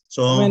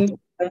 So,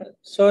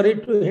 sorry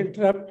to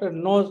interrupt.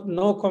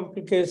 No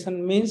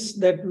complication means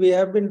that we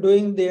have been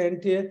doing the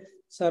anterior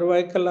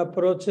cervical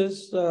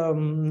approaches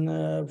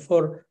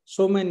for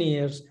so many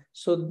years.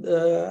 So,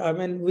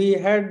 we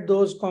had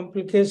those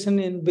complications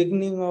in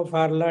beginning of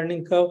our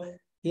learning curve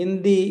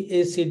in the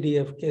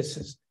ACDF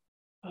cases.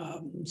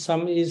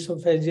 Some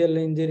esophageal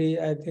injury,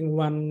 I think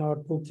 1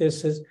 or 2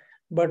 cases,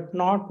 but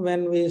not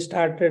when we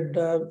started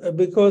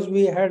because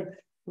we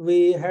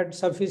had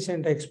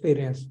sufficient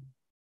experience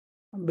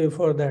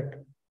before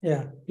that.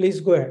 Yeah,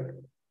 please go ahead.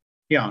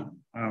 Yeah,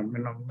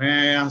 may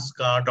I ask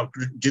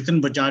Dr.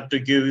 Jitin Bajaj to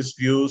give his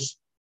views?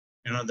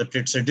 That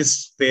it's a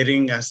disc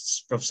sparing,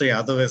 as Professor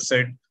Yadav has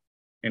said.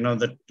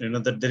 That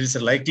there is a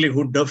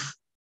likelihood of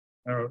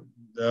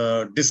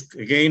the disc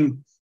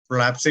again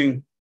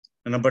collapsing.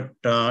 But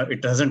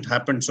it hasn't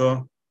happened.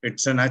 So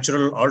it's a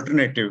natural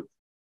alternative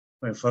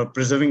for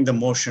preserving the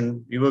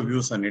motion. Your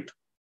views on it?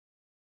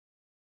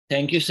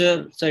 Thank you,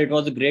 sir. So it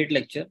was a great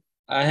lecture.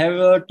 I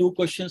have 2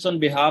 questions on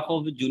behalf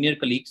of the junior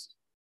colleagues.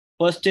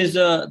 First is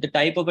the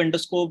type of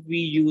endoscope we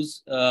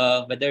use,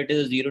 whether it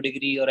is a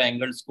 0-degree or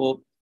angled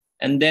scope.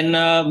 And then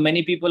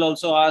many people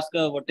also ask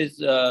what is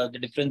the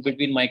difference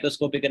between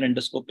microscopic and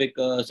endoscopic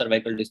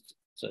cervical disc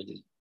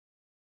surgery.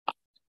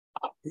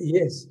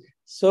 Yes.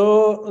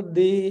 So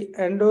the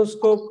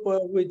endoscope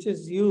which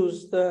is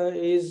used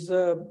is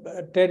a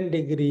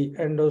 10-degree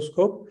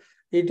endoscope.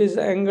 It is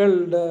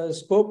angled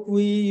scope.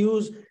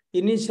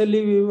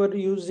 Initially we were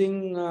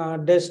using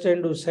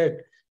Destendo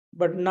set,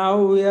 but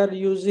now we are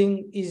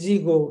using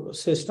EasyGo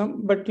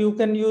system. But you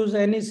can use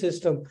any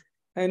system.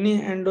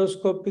 Any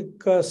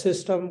endoscopic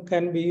system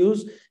can be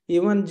used.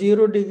 Even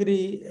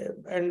 0-degree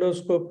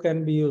endoscope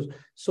can be used.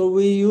 So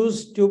we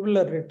use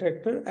tubular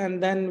retractor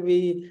and then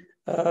we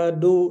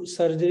do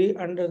surgery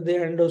under the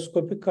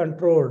endoscopic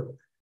control.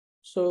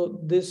 So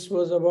this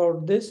was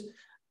about this.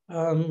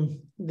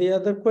 The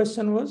other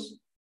question was?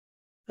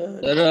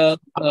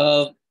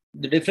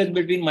 The difference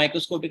between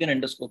microscopic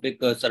and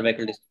endoscopic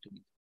cervical disc.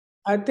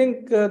 I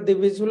think the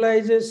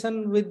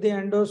visualization with the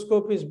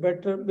endoscope is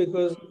better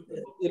because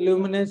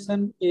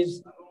illumination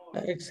is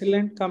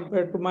excellent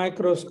compared to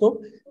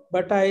microscope.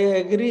 But I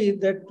agree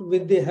that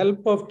with the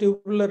help of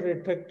tubular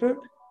retractor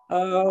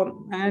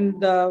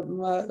and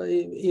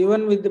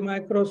even with the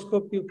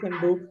microscope, you can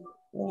do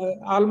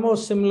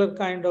almost similar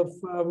kind of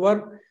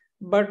work.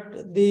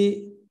 But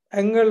the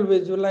angle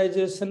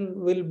visualization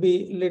will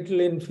be little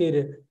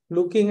inferior.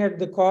 Looking at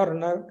the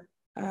corner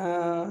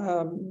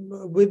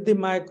with the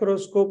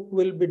microscope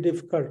will be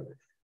difficult.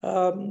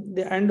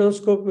 The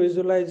endoscope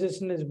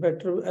visualization is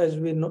better, as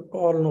we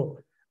all know,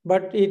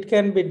 but it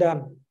can be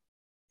done.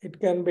 It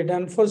can be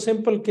done for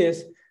simple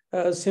case,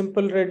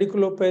 simple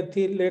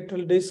radiculopathy,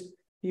 lateral disc,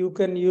 you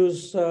can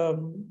use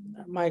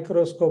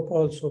microscope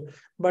also.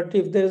 But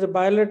if there is a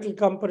bilateral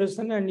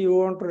compression and you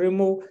want to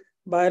remove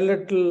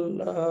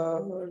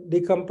bilateral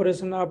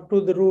decompression up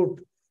to the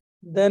root,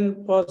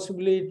 then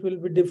possibly it will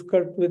be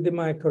difficult with the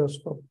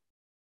microscope.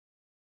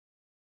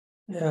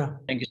 Yeah.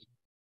 Thank you.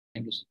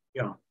 Thank you.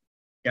 Yeah.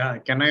 Yeah.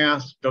 Can I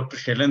ask Dr.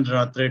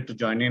 Shailendra Atre to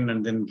join in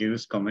and then give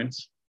his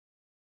comments?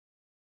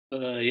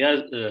 Thank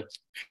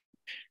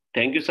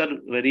you, sir.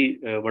 Very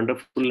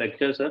wonderful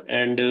lecture, sir.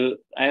 And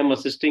I am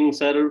assisting,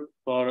 sir,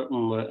 for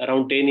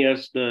around 10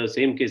 years, the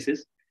same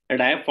cases.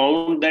 And I have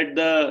found that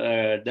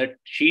the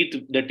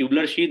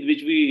tubular sheath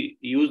which we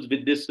use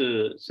with this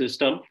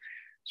system,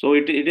 so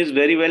it is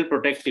very well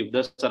protective.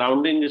 The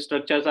surrounding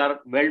structures are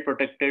well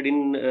protected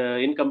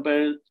in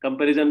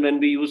comparison when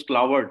we use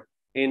clobbered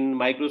in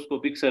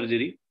microscopic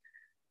surgery.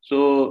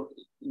 So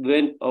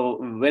when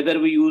whether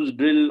we use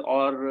drill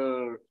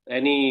or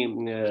any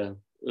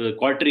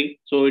cautery,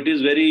 so it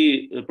is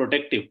very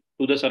protective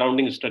to the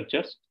surrounding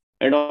structures.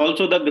 And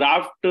also the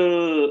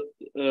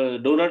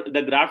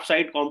graft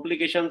site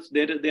complications,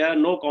 there are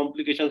no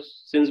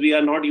complications since we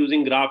are not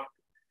using graft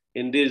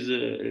in this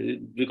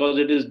because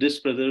it is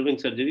disc preserving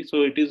surgery.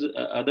 So it is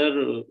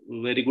other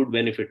very good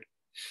benefit.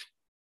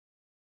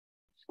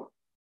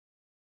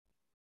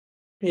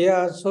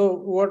 Yeah, so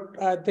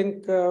what I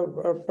think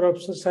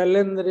Professor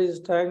Sailendra is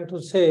trying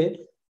to say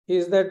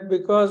is that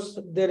because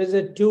there is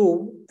a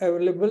tube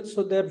available,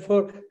 so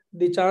therefore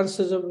the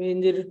chances of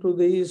injury to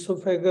the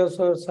esophagus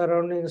or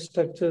surrounding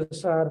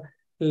structures are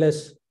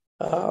less,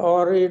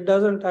 or it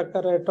doesn't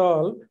occur at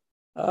all.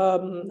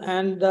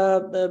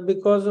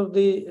 Because of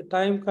the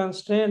time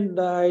constraint,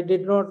 I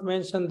did not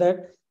mention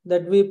that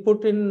we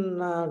put in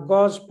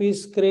gauze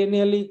piece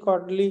cranially,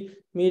 caudally,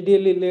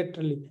 medially,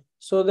 laterally,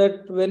 so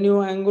that when you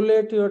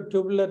angulate your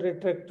tubular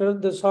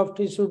retractor, the soft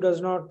tissue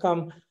does not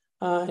come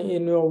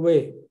in your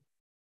way.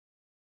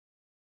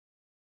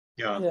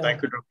 Yeah,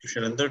 thank you, Dr.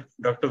 Shailendra.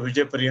 Dr.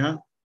 Vijay Pariha,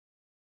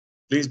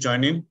 please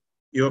join in.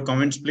 Your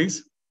comments,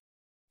 please.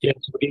 Yes,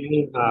 good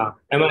evening.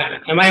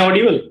 Am I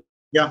audible?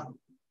 Yeah.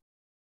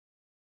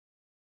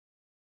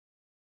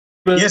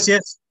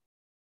 Yes.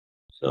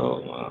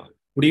 So,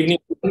 good evening.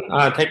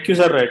 Thank you,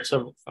 sir. It's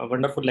a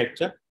wonderful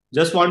lecture.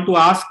 Just want to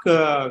ask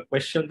a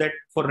question that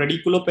for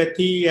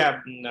radiculopathy,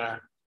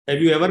 have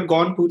you ever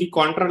gone to the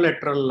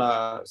contralateral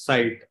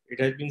side? It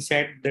has been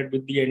said that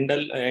with the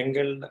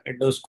angled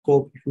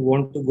endoscope, if you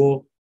want to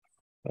go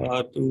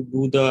to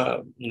do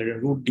the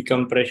root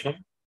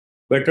decompression,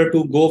 better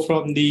to go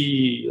from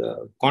the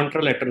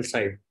contralateral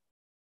side.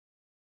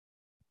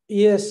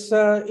 Yes,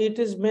 it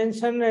is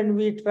mentioned, and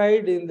we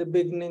tried in the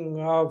beginning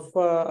of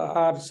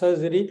our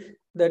surgery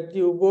that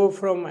you go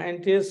from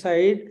anterior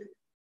side,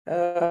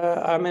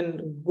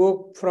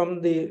 go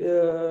from the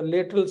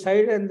lateral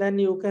side, and then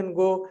you can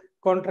go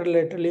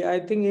contralaterally. I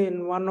think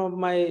in one of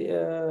my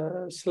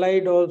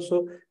slide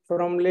also,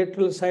 from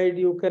lateral side,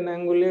 you can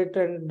angulate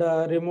and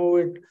remove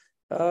it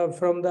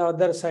from the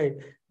other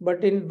side.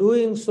 But in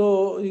doing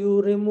so,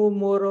 you remove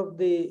more of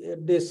the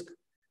disc.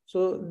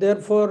 So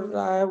therefore,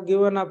 I have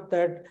given up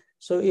that.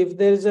 So if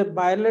there is a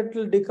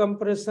bilateral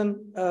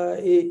decompression,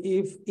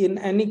 if in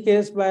any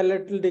case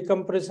bilateral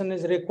decompression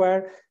is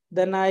required,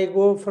 then I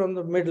go from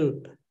the middle,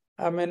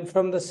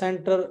 from the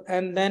center,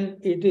 and then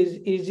it is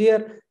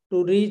easier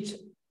to reach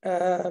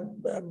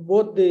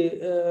both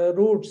the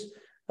roots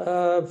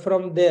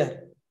from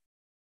there.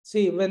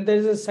 See, when there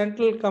is a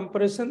central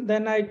compression,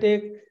 then I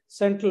take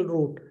central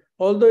root.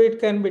 Although it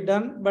can be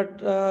done,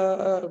 but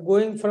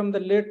going from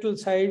the lateral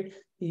side,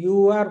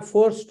 you are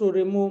forced to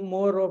remove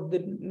more of the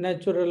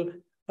natural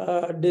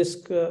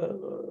disc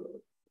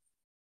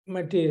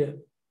material.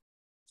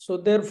 So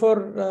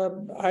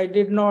therefore, I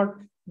did not.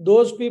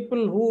 Those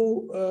people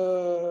who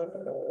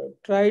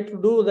try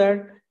to do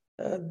that,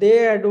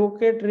 they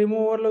advocate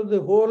removal of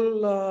the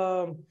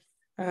whole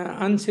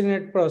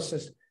uncinate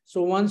process.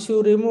 So once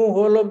you remove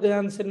whole of the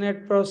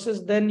uncinate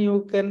process, then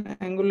you can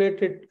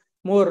angulate it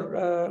more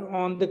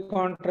on the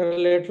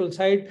contralateral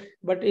side.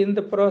 But in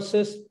the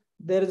process,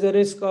 there is a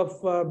risk of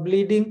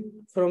bleeding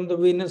from the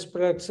venous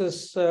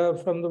plexus,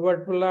 from the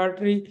vertebral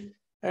artery,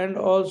 and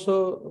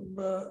also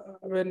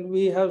when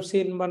we have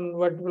seen one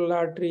vertebral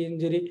artery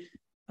injury,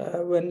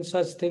 when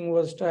such thing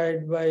was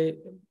tried by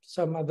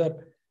some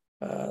other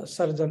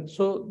surgeon.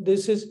 So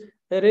this is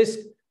a risk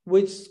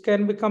which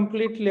can be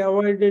completely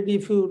avoided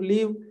if you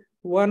leave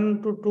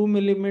 1 to 2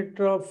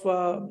 millimeter of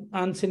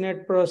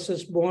uncinate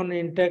process bone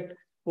intact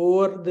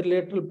over the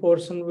lateral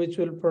portion, which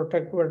will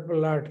protect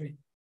vertebral artery.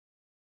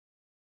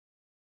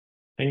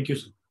 Thank you,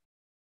 sir.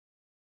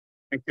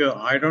 Thank you.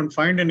 I don't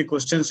find any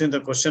questions in the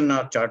question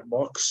chat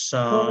box.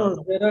 No,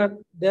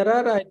 there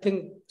are, I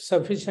think,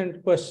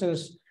 sufficient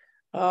questions.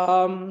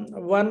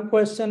 One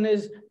question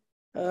is,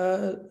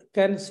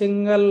 can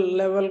single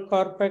level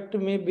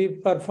corpectomy be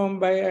performed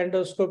by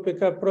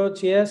endoscopic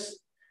approach? Yes.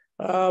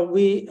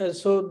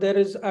 So there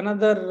is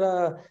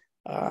another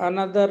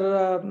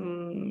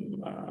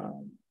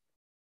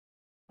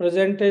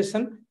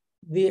presentation.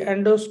 The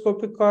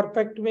endoscopic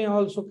corpectomy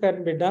also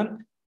can be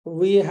done.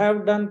 We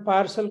have done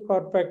partial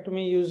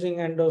corpectomy using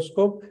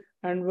endoscope,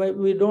 and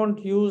we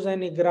don't use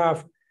any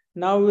graft.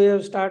 Now we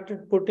have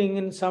started putting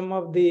in some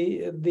of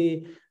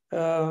the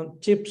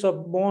chips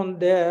of bone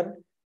there,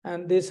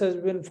 and this has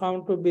been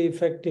found to be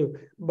effective.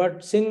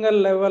 But single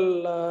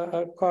level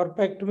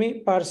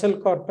corpectomy, partial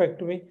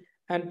corpectomy,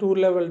 and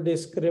 2-level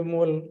disc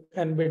removal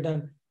can be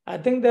done. I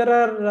think there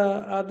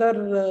are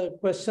other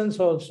questions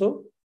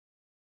also.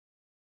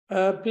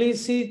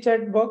 Please see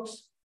chat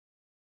box.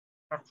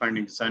 Not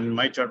finding, and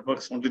my chat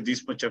box only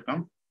this much have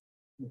come.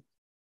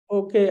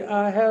 Okay,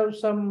 I have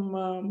some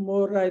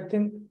more, I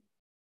think.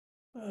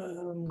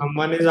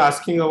 Someone is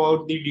asking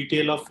about the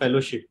detail of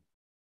fellowship.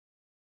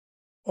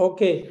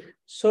 Okay,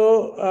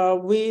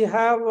 so we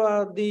have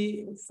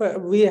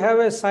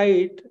a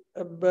site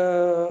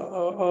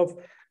of,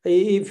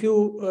 if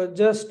you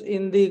just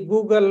in the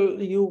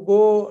Google, you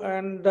go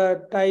and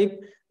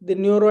type the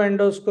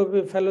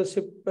neuroendoscopy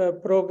fellowship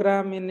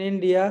program in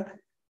India,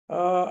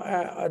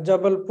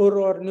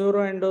 Jabalpur or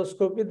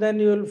neuroendoscopy, then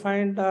you will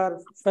find our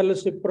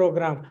fellowship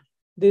program.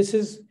 This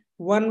is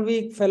 1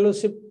 week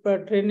fellowship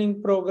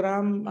training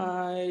program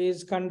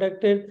is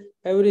conducted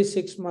every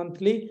 6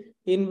 monthly,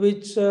 in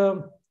which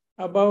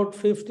about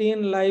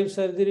 15 live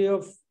surgery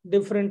of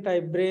different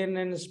type, brain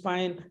and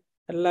spine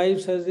live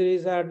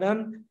surgeries are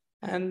done,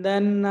 and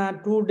then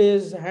 2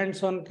 days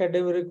hands-on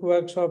cadaveric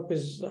workshop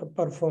is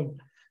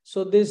performed.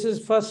 So this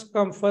is first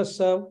come first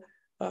serve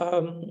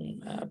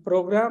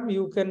program.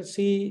 You can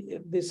see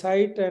the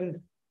site and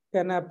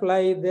can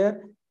apply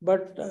there,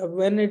 but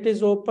when it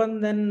is open,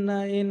 then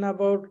in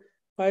about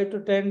 5 to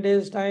 10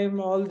 days time,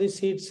 all the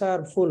seats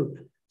are full.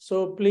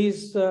 So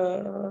please,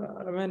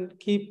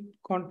 keep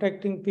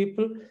contacting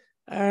people.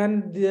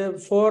 And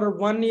for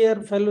 1 year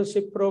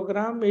fellowship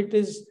program, it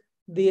is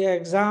the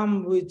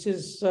exam which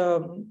is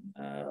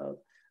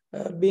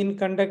being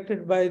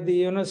conducted by the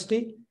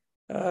university.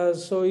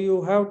 So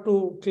you have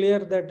to clear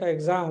that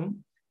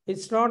exam.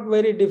 It's not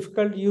very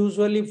difficult.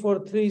 Usually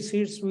for 3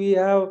 seats, we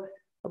have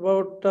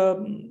about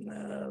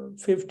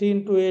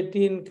 15 to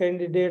 18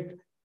 candidates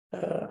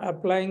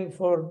applying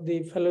for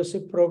the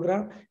fellowship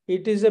program.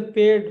 It is a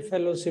paid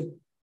fellowship.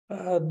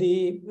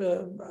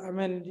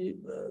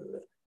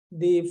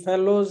 The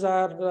fellows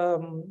are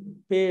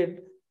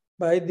paid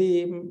by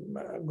the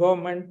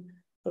government,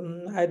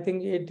 I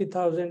think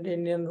 80,000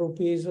 Indian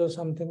rupees or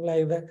something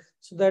like that.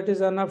 So that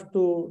is enough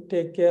to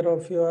take care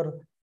of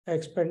your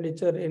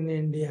expenditure in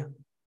India.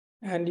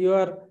 And you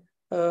are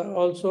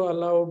also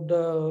allowed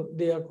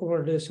the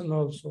accommodation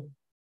also.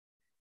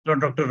 So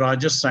Dr.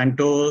 Rajesh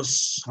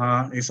Santos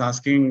is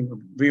asking,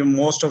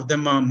 most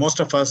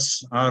of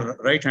us are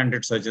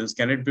right-handed surgeons.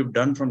 Can it be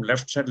done from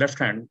left side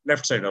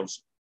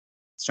also,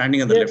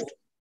 standing on the left?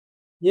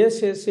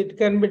 Yes, it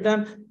can be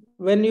done.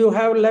 When you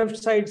have left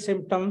side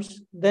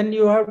symptoms, then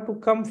you have to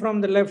come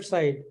from the left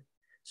side.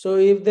 So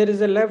if there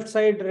is a left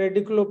side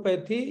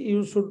radiculopathy,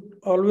 you should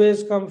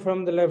always come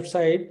from the left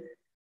side.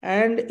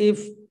 And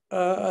if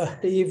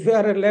you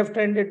are a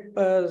left-handed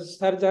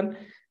surgeon,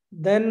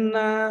 then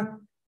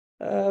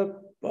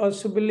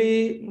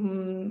possibly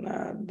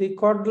the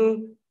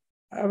caudal,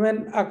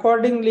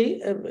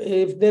 accordingly,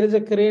 if there is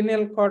a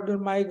cranial caudal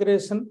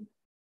migration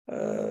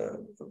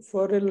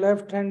for a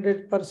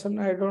left-handed person,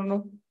 I don't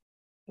know,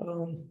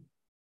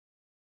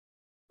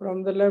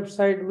 from the left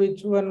side,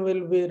 which one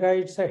will be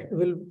right side?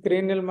 Will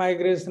cranial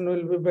migration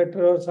will be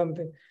better or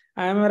something?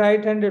 I am a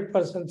right-handed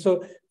person.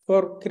 So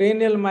for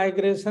cranial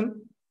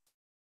migration,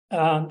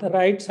 the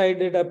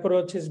right-sided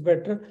approach is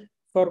better.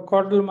 For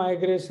caudal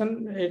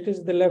migration, it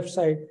is the left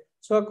side.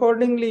 So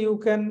accordingly, you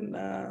can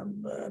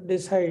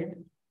decide.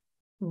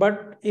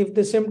 But if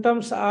the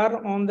symptoms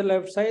are on the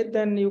left side,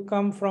 then you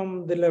come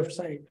from the left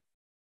side.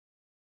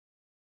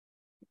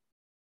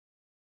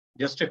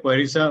 Just a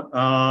query, sir.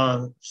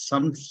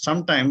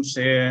 Sometimes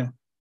a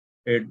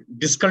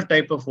discal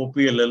type of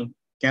OPLL,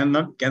 can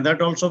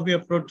that also be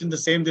approached in the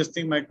same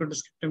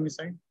microdiscectomy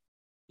side?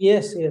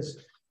 Yes.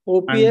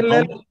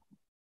 OPLL.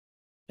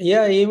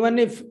 Yeah, even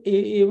if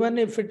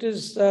it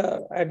is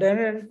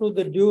adherent to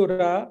the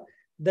dura,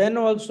 then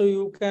also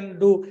you can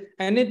do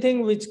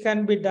anything which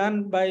can be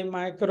done by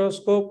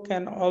microscope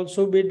can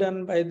also be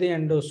done by the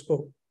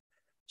endoscope.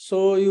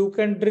 So you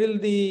can drill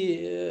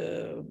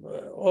the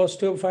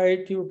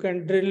osteophyte, you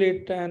can drill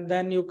it, and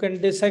then you can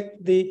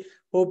dissect the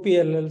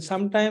OPLL.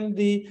 Sometimes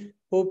the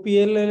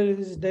OPLL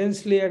is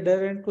densely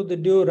adherent to the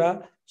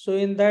dura. So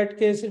in that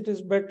case, it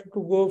is better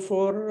to go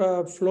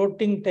for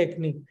floating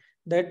technique.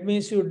 That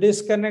means you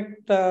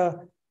disconnect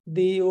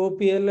the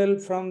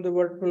OPLL from the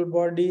vertebral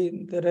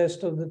body, the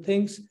rest of the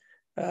things.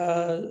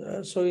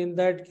 So in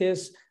that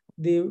case,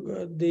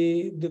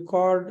 the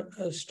cord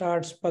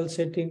starts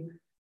pulsating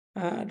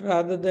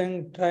rather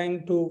than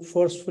trying to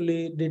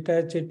forcefully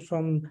detach it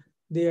from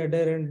the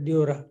adherent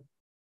dura.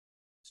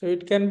 So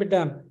it can be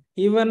done.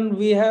 Even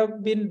we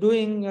have been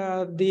doing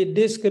the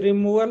disc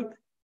removal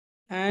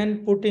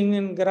and putting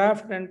in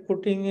graft and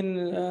putting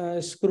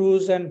in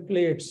screws and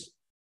plates.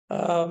 You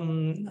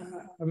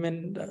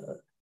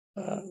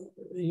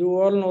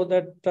all know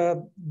that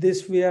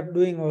this we are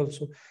doing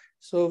also.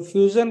 So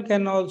fusion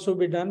can also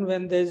be done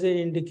when there is an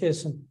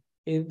indication.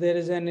 If there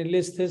is an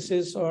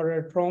listhesis or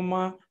a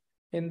trauma,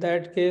 in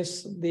that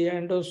case, the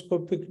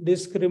endoscopic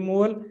disc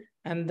removal,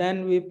 and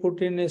then we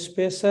put in a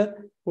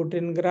spacer, put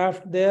in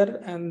graft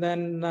there, and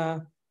then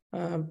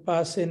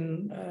pass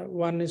in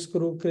one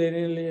screw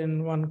cranially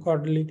and one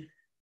caudally,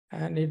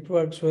 and it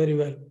works very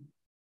well.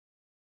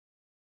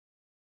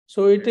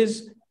 So it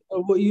is,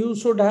 you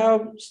should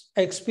have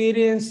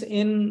experience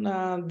in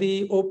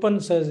the open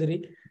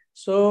surgery.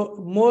 So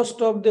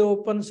most of the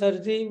open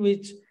surgery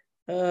which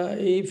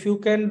if you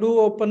can do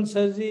open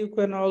surgery, you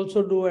can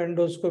also do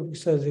endoscopic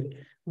surgery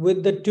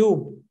with the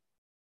tube.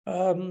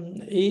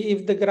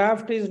 If the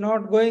graft is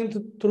not going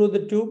through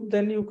the tube,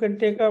 then you can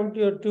take out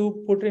your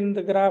tube, put in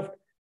the graft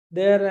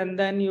there, and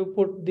then you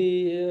put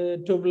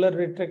the tubular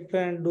retractor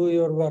and do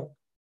your work.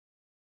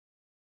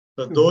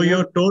 So though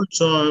you told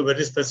so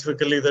very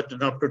specifically that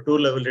up to 2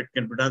 level it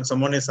can be done,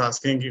 someone is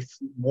asking if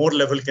more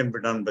level can be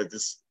done by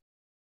this.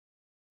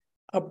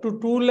 Up to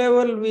 2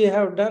 level we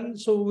have done,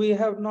 so we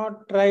have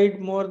not tried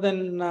more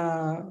than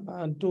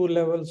 2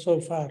 levels so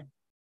far.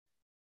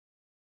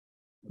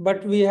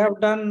 But we have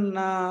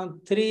done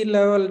 3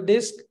 level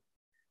disc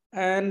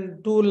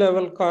and 2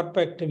 level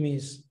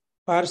corpectomies,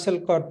 partial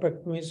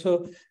corpectomy.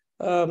 So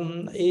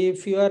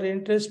if you are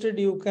interested,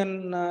 you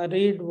can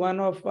read one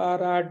of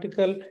our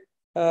article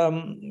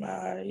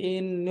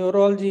in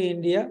Neurology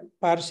India,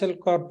 partial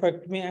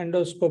corpectomy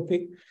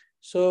endoscopic.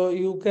 So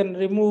you can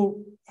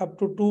remove up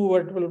to 2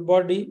 vertebral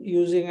body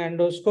using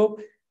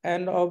endoscope.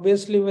 And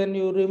obviously when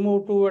you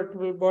remove 2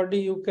 vertebral body,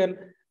 you can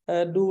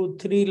do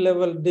 3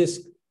 level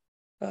disc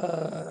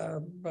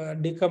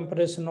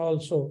decompression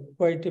also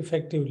quite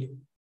effectively.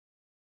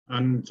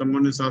 And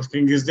someone is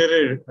asking, is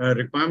there a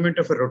requirement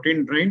of a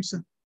routine drains?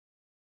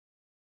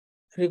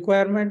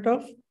 Requirement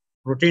of?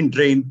 Routine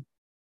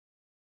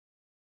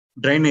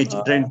drainage,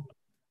 drain.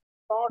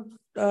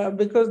 Not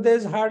because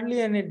there's hardly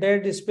any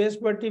dead space,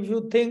 but if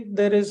you think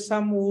there is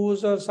some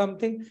ooze or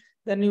something,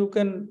 then you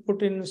can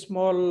put in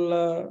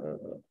small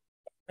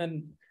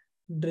and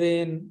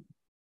drain.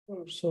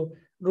 So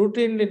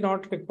routinely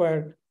not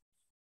required.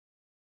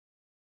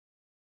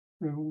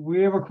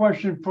 We have a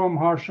question from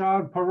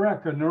Harshad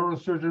Parekh, a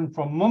neurosurgeon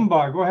from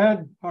Mumbai. Go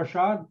ahead,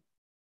 Harshad.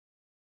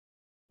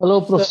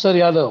 Hello, Professor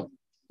Yadav.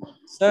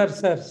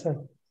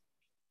 Sir.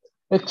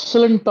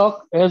 Excellent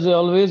talk. As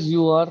always,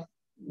 you are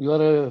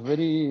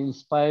very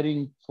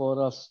inspiring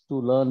for us to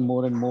learn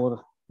more and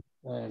more.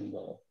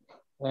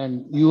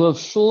 And you have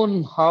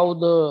shown how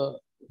the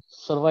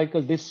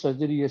cervical disc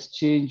surgery has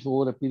changed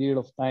over a period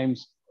of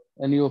times,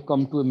 and you have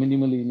come to a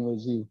minimally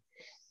invasive.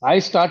 I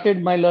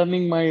started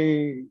learning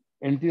my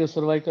anterior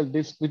cervical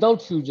disc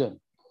without fusion.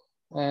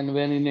 And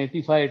when in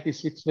 85,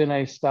 86, when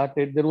I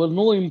started, there were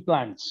no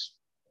implants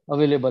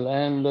available.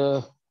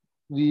 And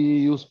we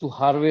used to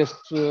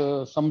harvest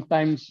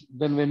sometimes,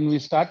 then when we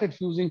started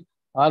fusing,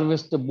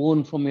 harvest the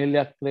bone from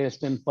iliac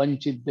crest and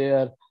punch it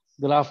there,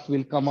 graft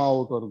will come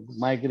out or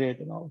migrate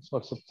and all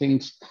sorts of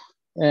things.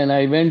 And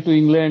I went to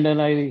England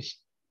and I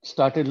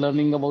started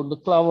learning about the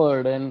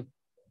clovered and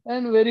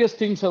various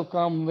things have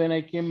come. When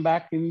I came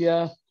back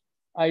India,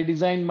 I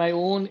designed my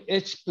own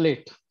H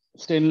plate,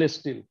 stainless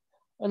steel,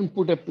 and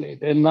put a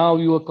plate. And now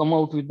you have come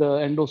out with the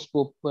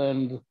endoscope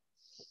and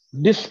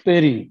disc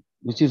pairing,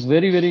 which is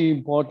very, very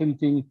important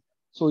thing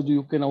so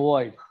you can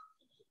avoid.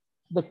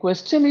 The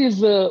question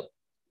is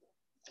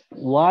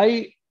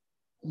why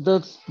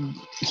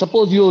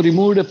suppose you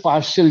removed a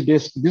partial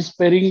disc, disc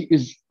pairing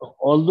is,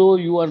 although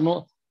you are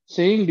not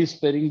saying disc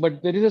pairing,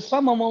 but there is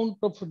some amount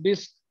of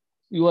disc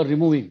you are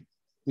removing,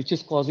 which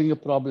is causing a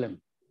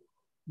problem.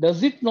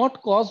 Does it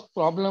not cause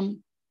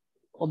problem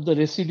of the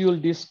residual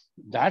disc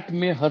that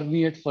may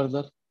herniate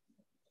further?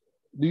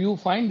 Do you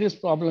find this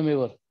problem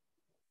ever?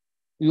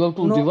 You have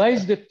to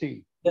devise that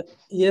thing.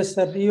 Yes,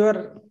 sir, you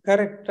are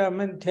correct. I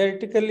mean,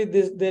 theoretically,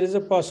 there is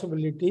a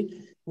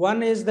possibility.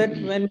 One is that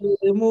when you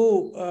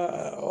remove,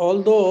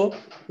 although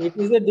it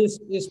is a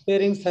disc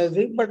sparing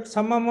surgery, but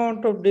some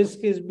amount of disc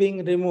is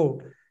being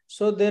removed.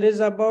 So there is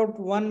about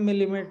 1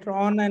 millimeter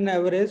on an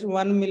average,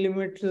 1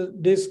 millimeter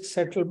disc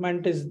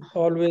settlement is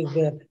always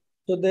there.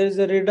 So there is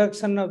a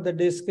reduction of the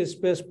disc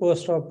space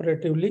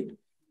post-operatively.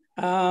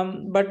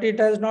 But it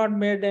has not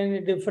made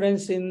any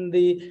difference in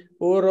the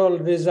overall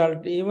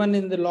result, even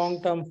in the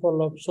long-term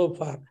follow-up so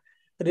far.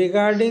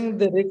 Regarding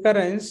the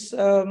recurrence,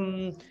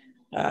 in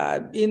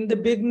the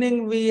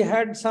beginning, we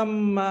had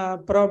some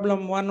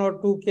problem, 1 or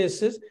 2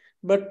 cases,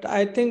 but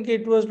I think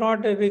it was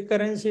not a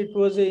recurrence, it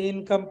was an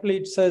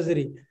incomplete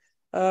surgery.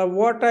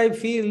 What I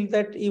feel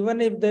that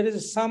even if there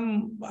is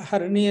some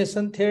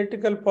herniation,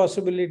 theoretical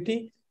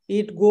possibility,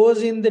 it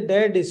goes in the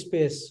dead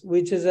space,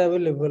 which is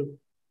available.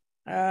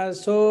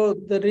 So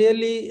the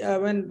really,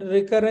 when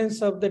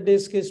recurrence of the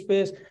disc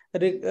space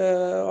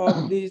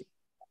of these,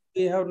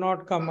 we have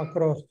not come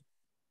across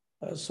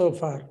so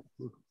far.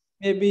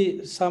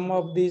 Maybe some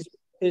of these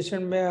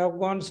patients may have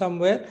gone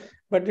somewhere,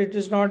 but it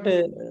is not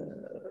a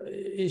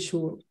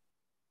issue.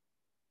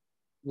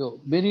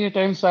 Many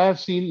times I have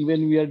seen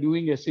when we are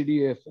doing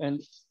SCDF,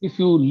 and if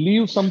you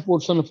leave some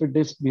portion of a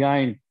disc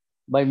behind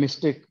by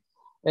mistake,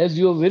 as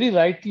you have very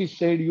rightly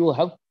said, you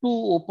have to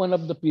open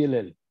up the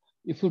PLL.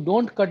 If you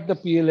don't cut the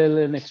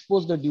PLL and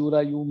expose the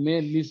dura, you may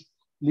at least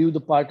leave the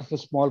part of a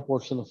small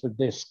portion of a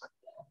disc.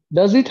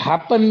 Does it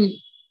happen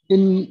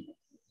in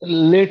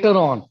later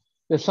on?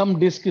 There's some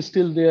disc is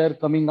still there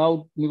coming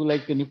out,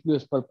 like a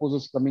nucleus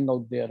pulposus coming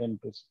out there and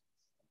this.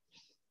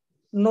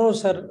 No,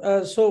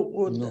 sir. So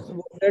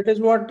no. That is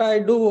what I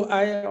do.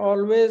 I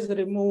always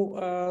remove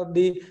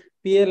the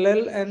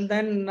PLL and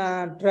then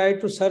try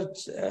to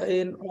search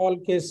in all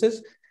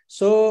cases.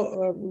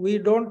 So we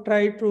don't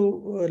try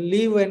to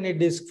leave any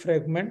disc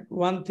fragment,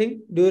 one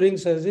thing during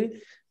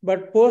surgery,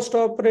 but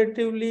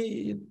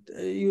post-operatively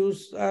you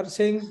are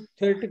saying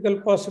theoretical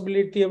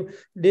possibility of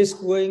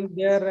disc going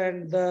there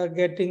and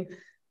getting,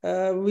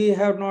 we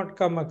have not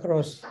come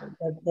across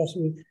that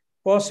possibility.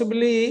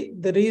 Possibly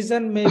the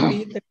reason may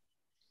be that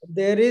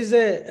there is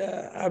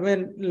a,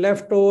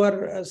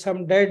 leftover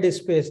some dead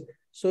space.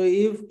 So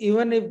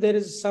even if there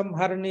is some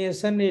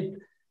herniation,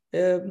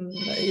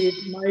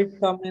 it might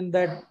come in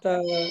that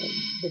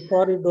the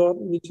corridor,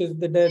 which is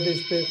the dead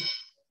space,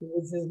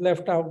 which is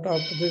left out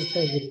after this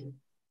surgery.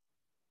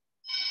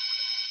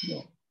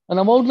 Yeah. And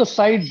about the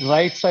side,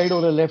 right side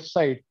or the left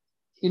side,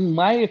 in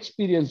my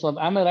experience,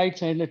 I'm a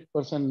right-handed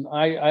person.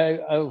 I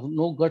have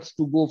no guts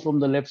to go from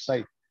the left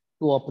side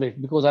to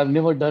operate because I've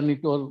never done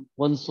it, or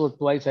once or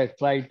twice I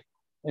tried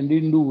and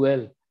didn't do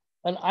well.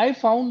 And I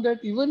found that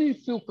even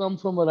if you come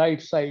from a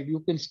right side, you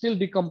can still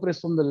decompress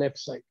from the left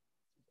side.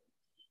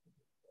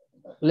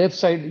 Left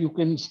side, you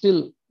can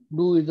still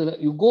do it.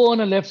 You go on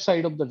a left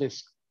side of the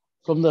disc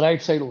from the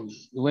right side only.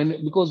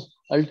 Because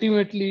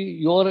ultimately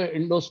your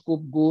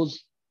endoscope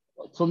goes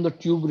from the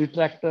tube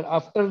retractor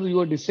after you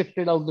are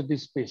dissected out the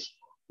disc space.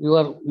 You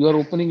are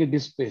opening a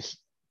disc space,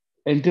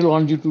 anterior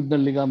longitudinal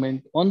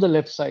ligament on the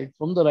left side.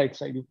 From the right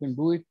side, you can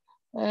do it.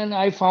 And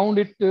I found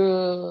it,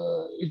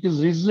 it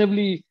is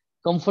reasonably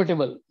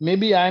comfortable.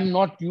 Maybe I am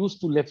not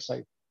used to left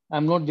side.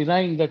 I'm not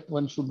denying that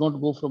one should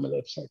not go from a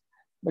left side,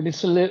 but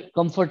it's a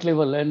comfort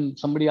level. And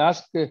somebody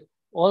asked,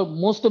 or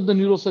most of the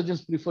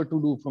neurosurgeons prefer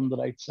to do from the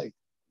right side.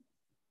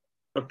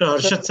 Dr.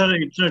 Harshad sir,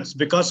 it's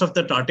because of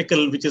that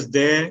article which is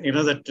there,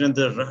 that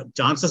the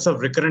chances of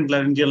recurrent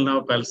laryngeal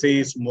nerve palsy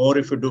is more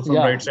if you do from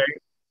right side.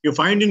 You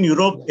find in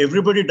Europe,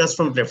 everybody does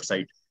from left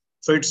side.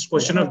 So it's a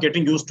question of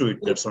getting used to it.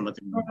 That's all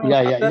nothing.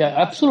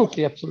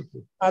 Absolutely.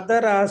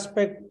 Other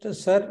aspect,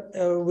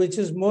 sir, which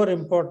is more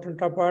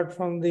important apart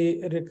from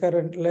the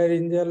recurrent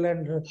laryngeal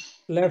and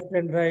left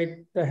and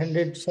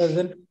right-handed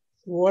surgeon,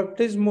 what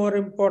is more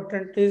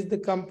important is the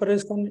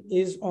compression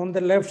is on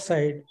the left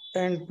side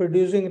and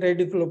producing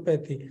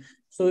radiculopathy.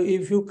 So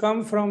if you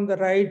come from the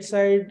right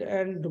side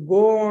and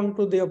go on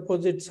to the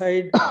opposite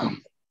side,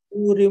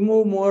 you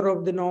remove more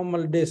of the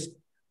normal disc,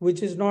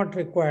 which is not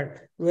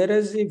required.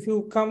 Whereas if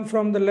you come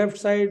from the left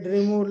side,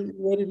 remove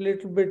very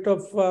little bit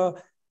of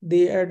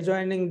the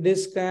adjoining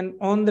disc, and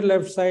on the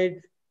left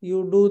side,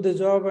 you do the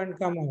job and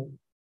come out.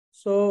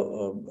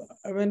 So,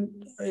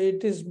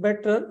 it is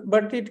better,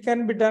 but it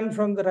can be done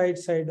from the right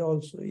side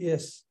also,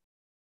 yes.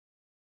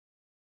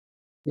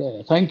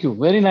 Yeah, thank you.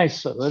 Very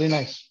nice, sir. Very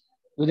nice.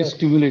 Very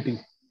stimulating.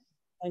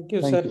 Thank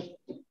you, sir.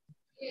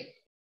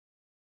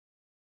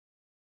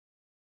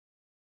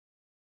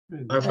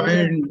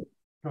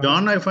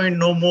 John, I find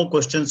no more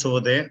questions over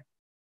there.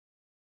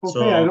 Okay,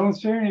 so, I don't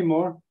see any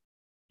more.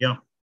 Yeah.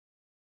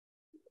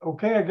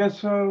 Okay, I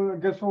guess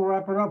we'll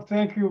wrap it up.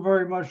 Thank you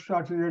very much,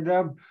 Dr.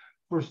 Yadav,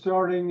 for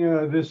starting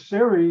this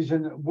series.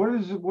 And what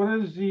is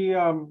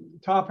the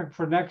topic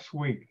for next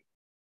week?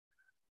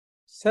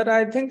 Sir,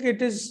 I think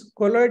it is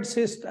colloid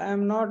cyst.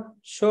 I'm not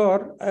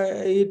sure.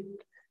 It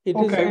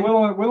okay, is.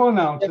 We'll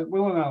announce it.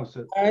 We'll announce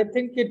it. I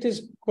think it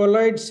is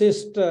colloid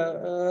cyst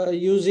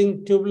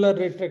using tubular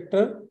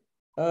retractor.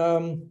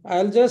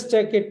 I'll just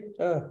check it.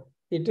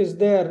 It is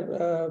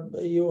there.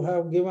 You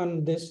have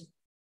given this.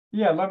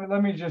 Yeah,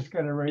 let me just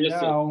get it right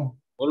now.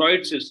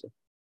 Colloid cyst.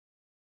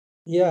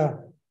 Yeah.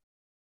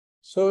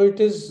 So it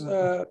is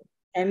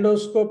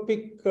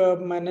endoscopic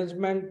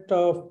management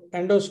of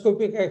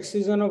endoscopic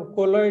excision of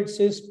colloid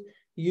cyst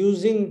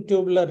using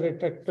tubular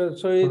retractor.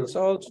 So it's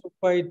also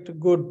quite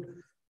good.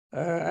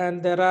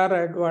 And there are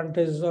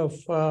advantages of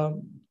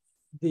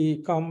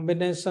the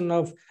combination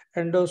of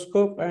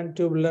endoscope and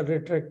tubular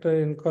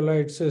retractor in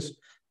colloid cyst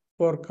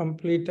for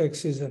complete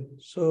excision.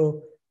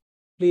 So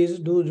please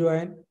do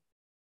join.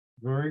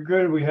 Very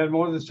good. We had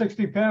more than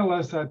 60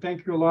 panelists. I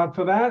thank you a lot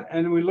for that.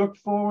 And we look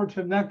forward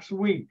to next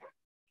week.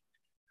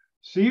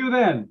 See you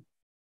then.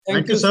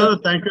 Thank you, sir.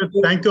 Thank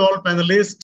you all panelists.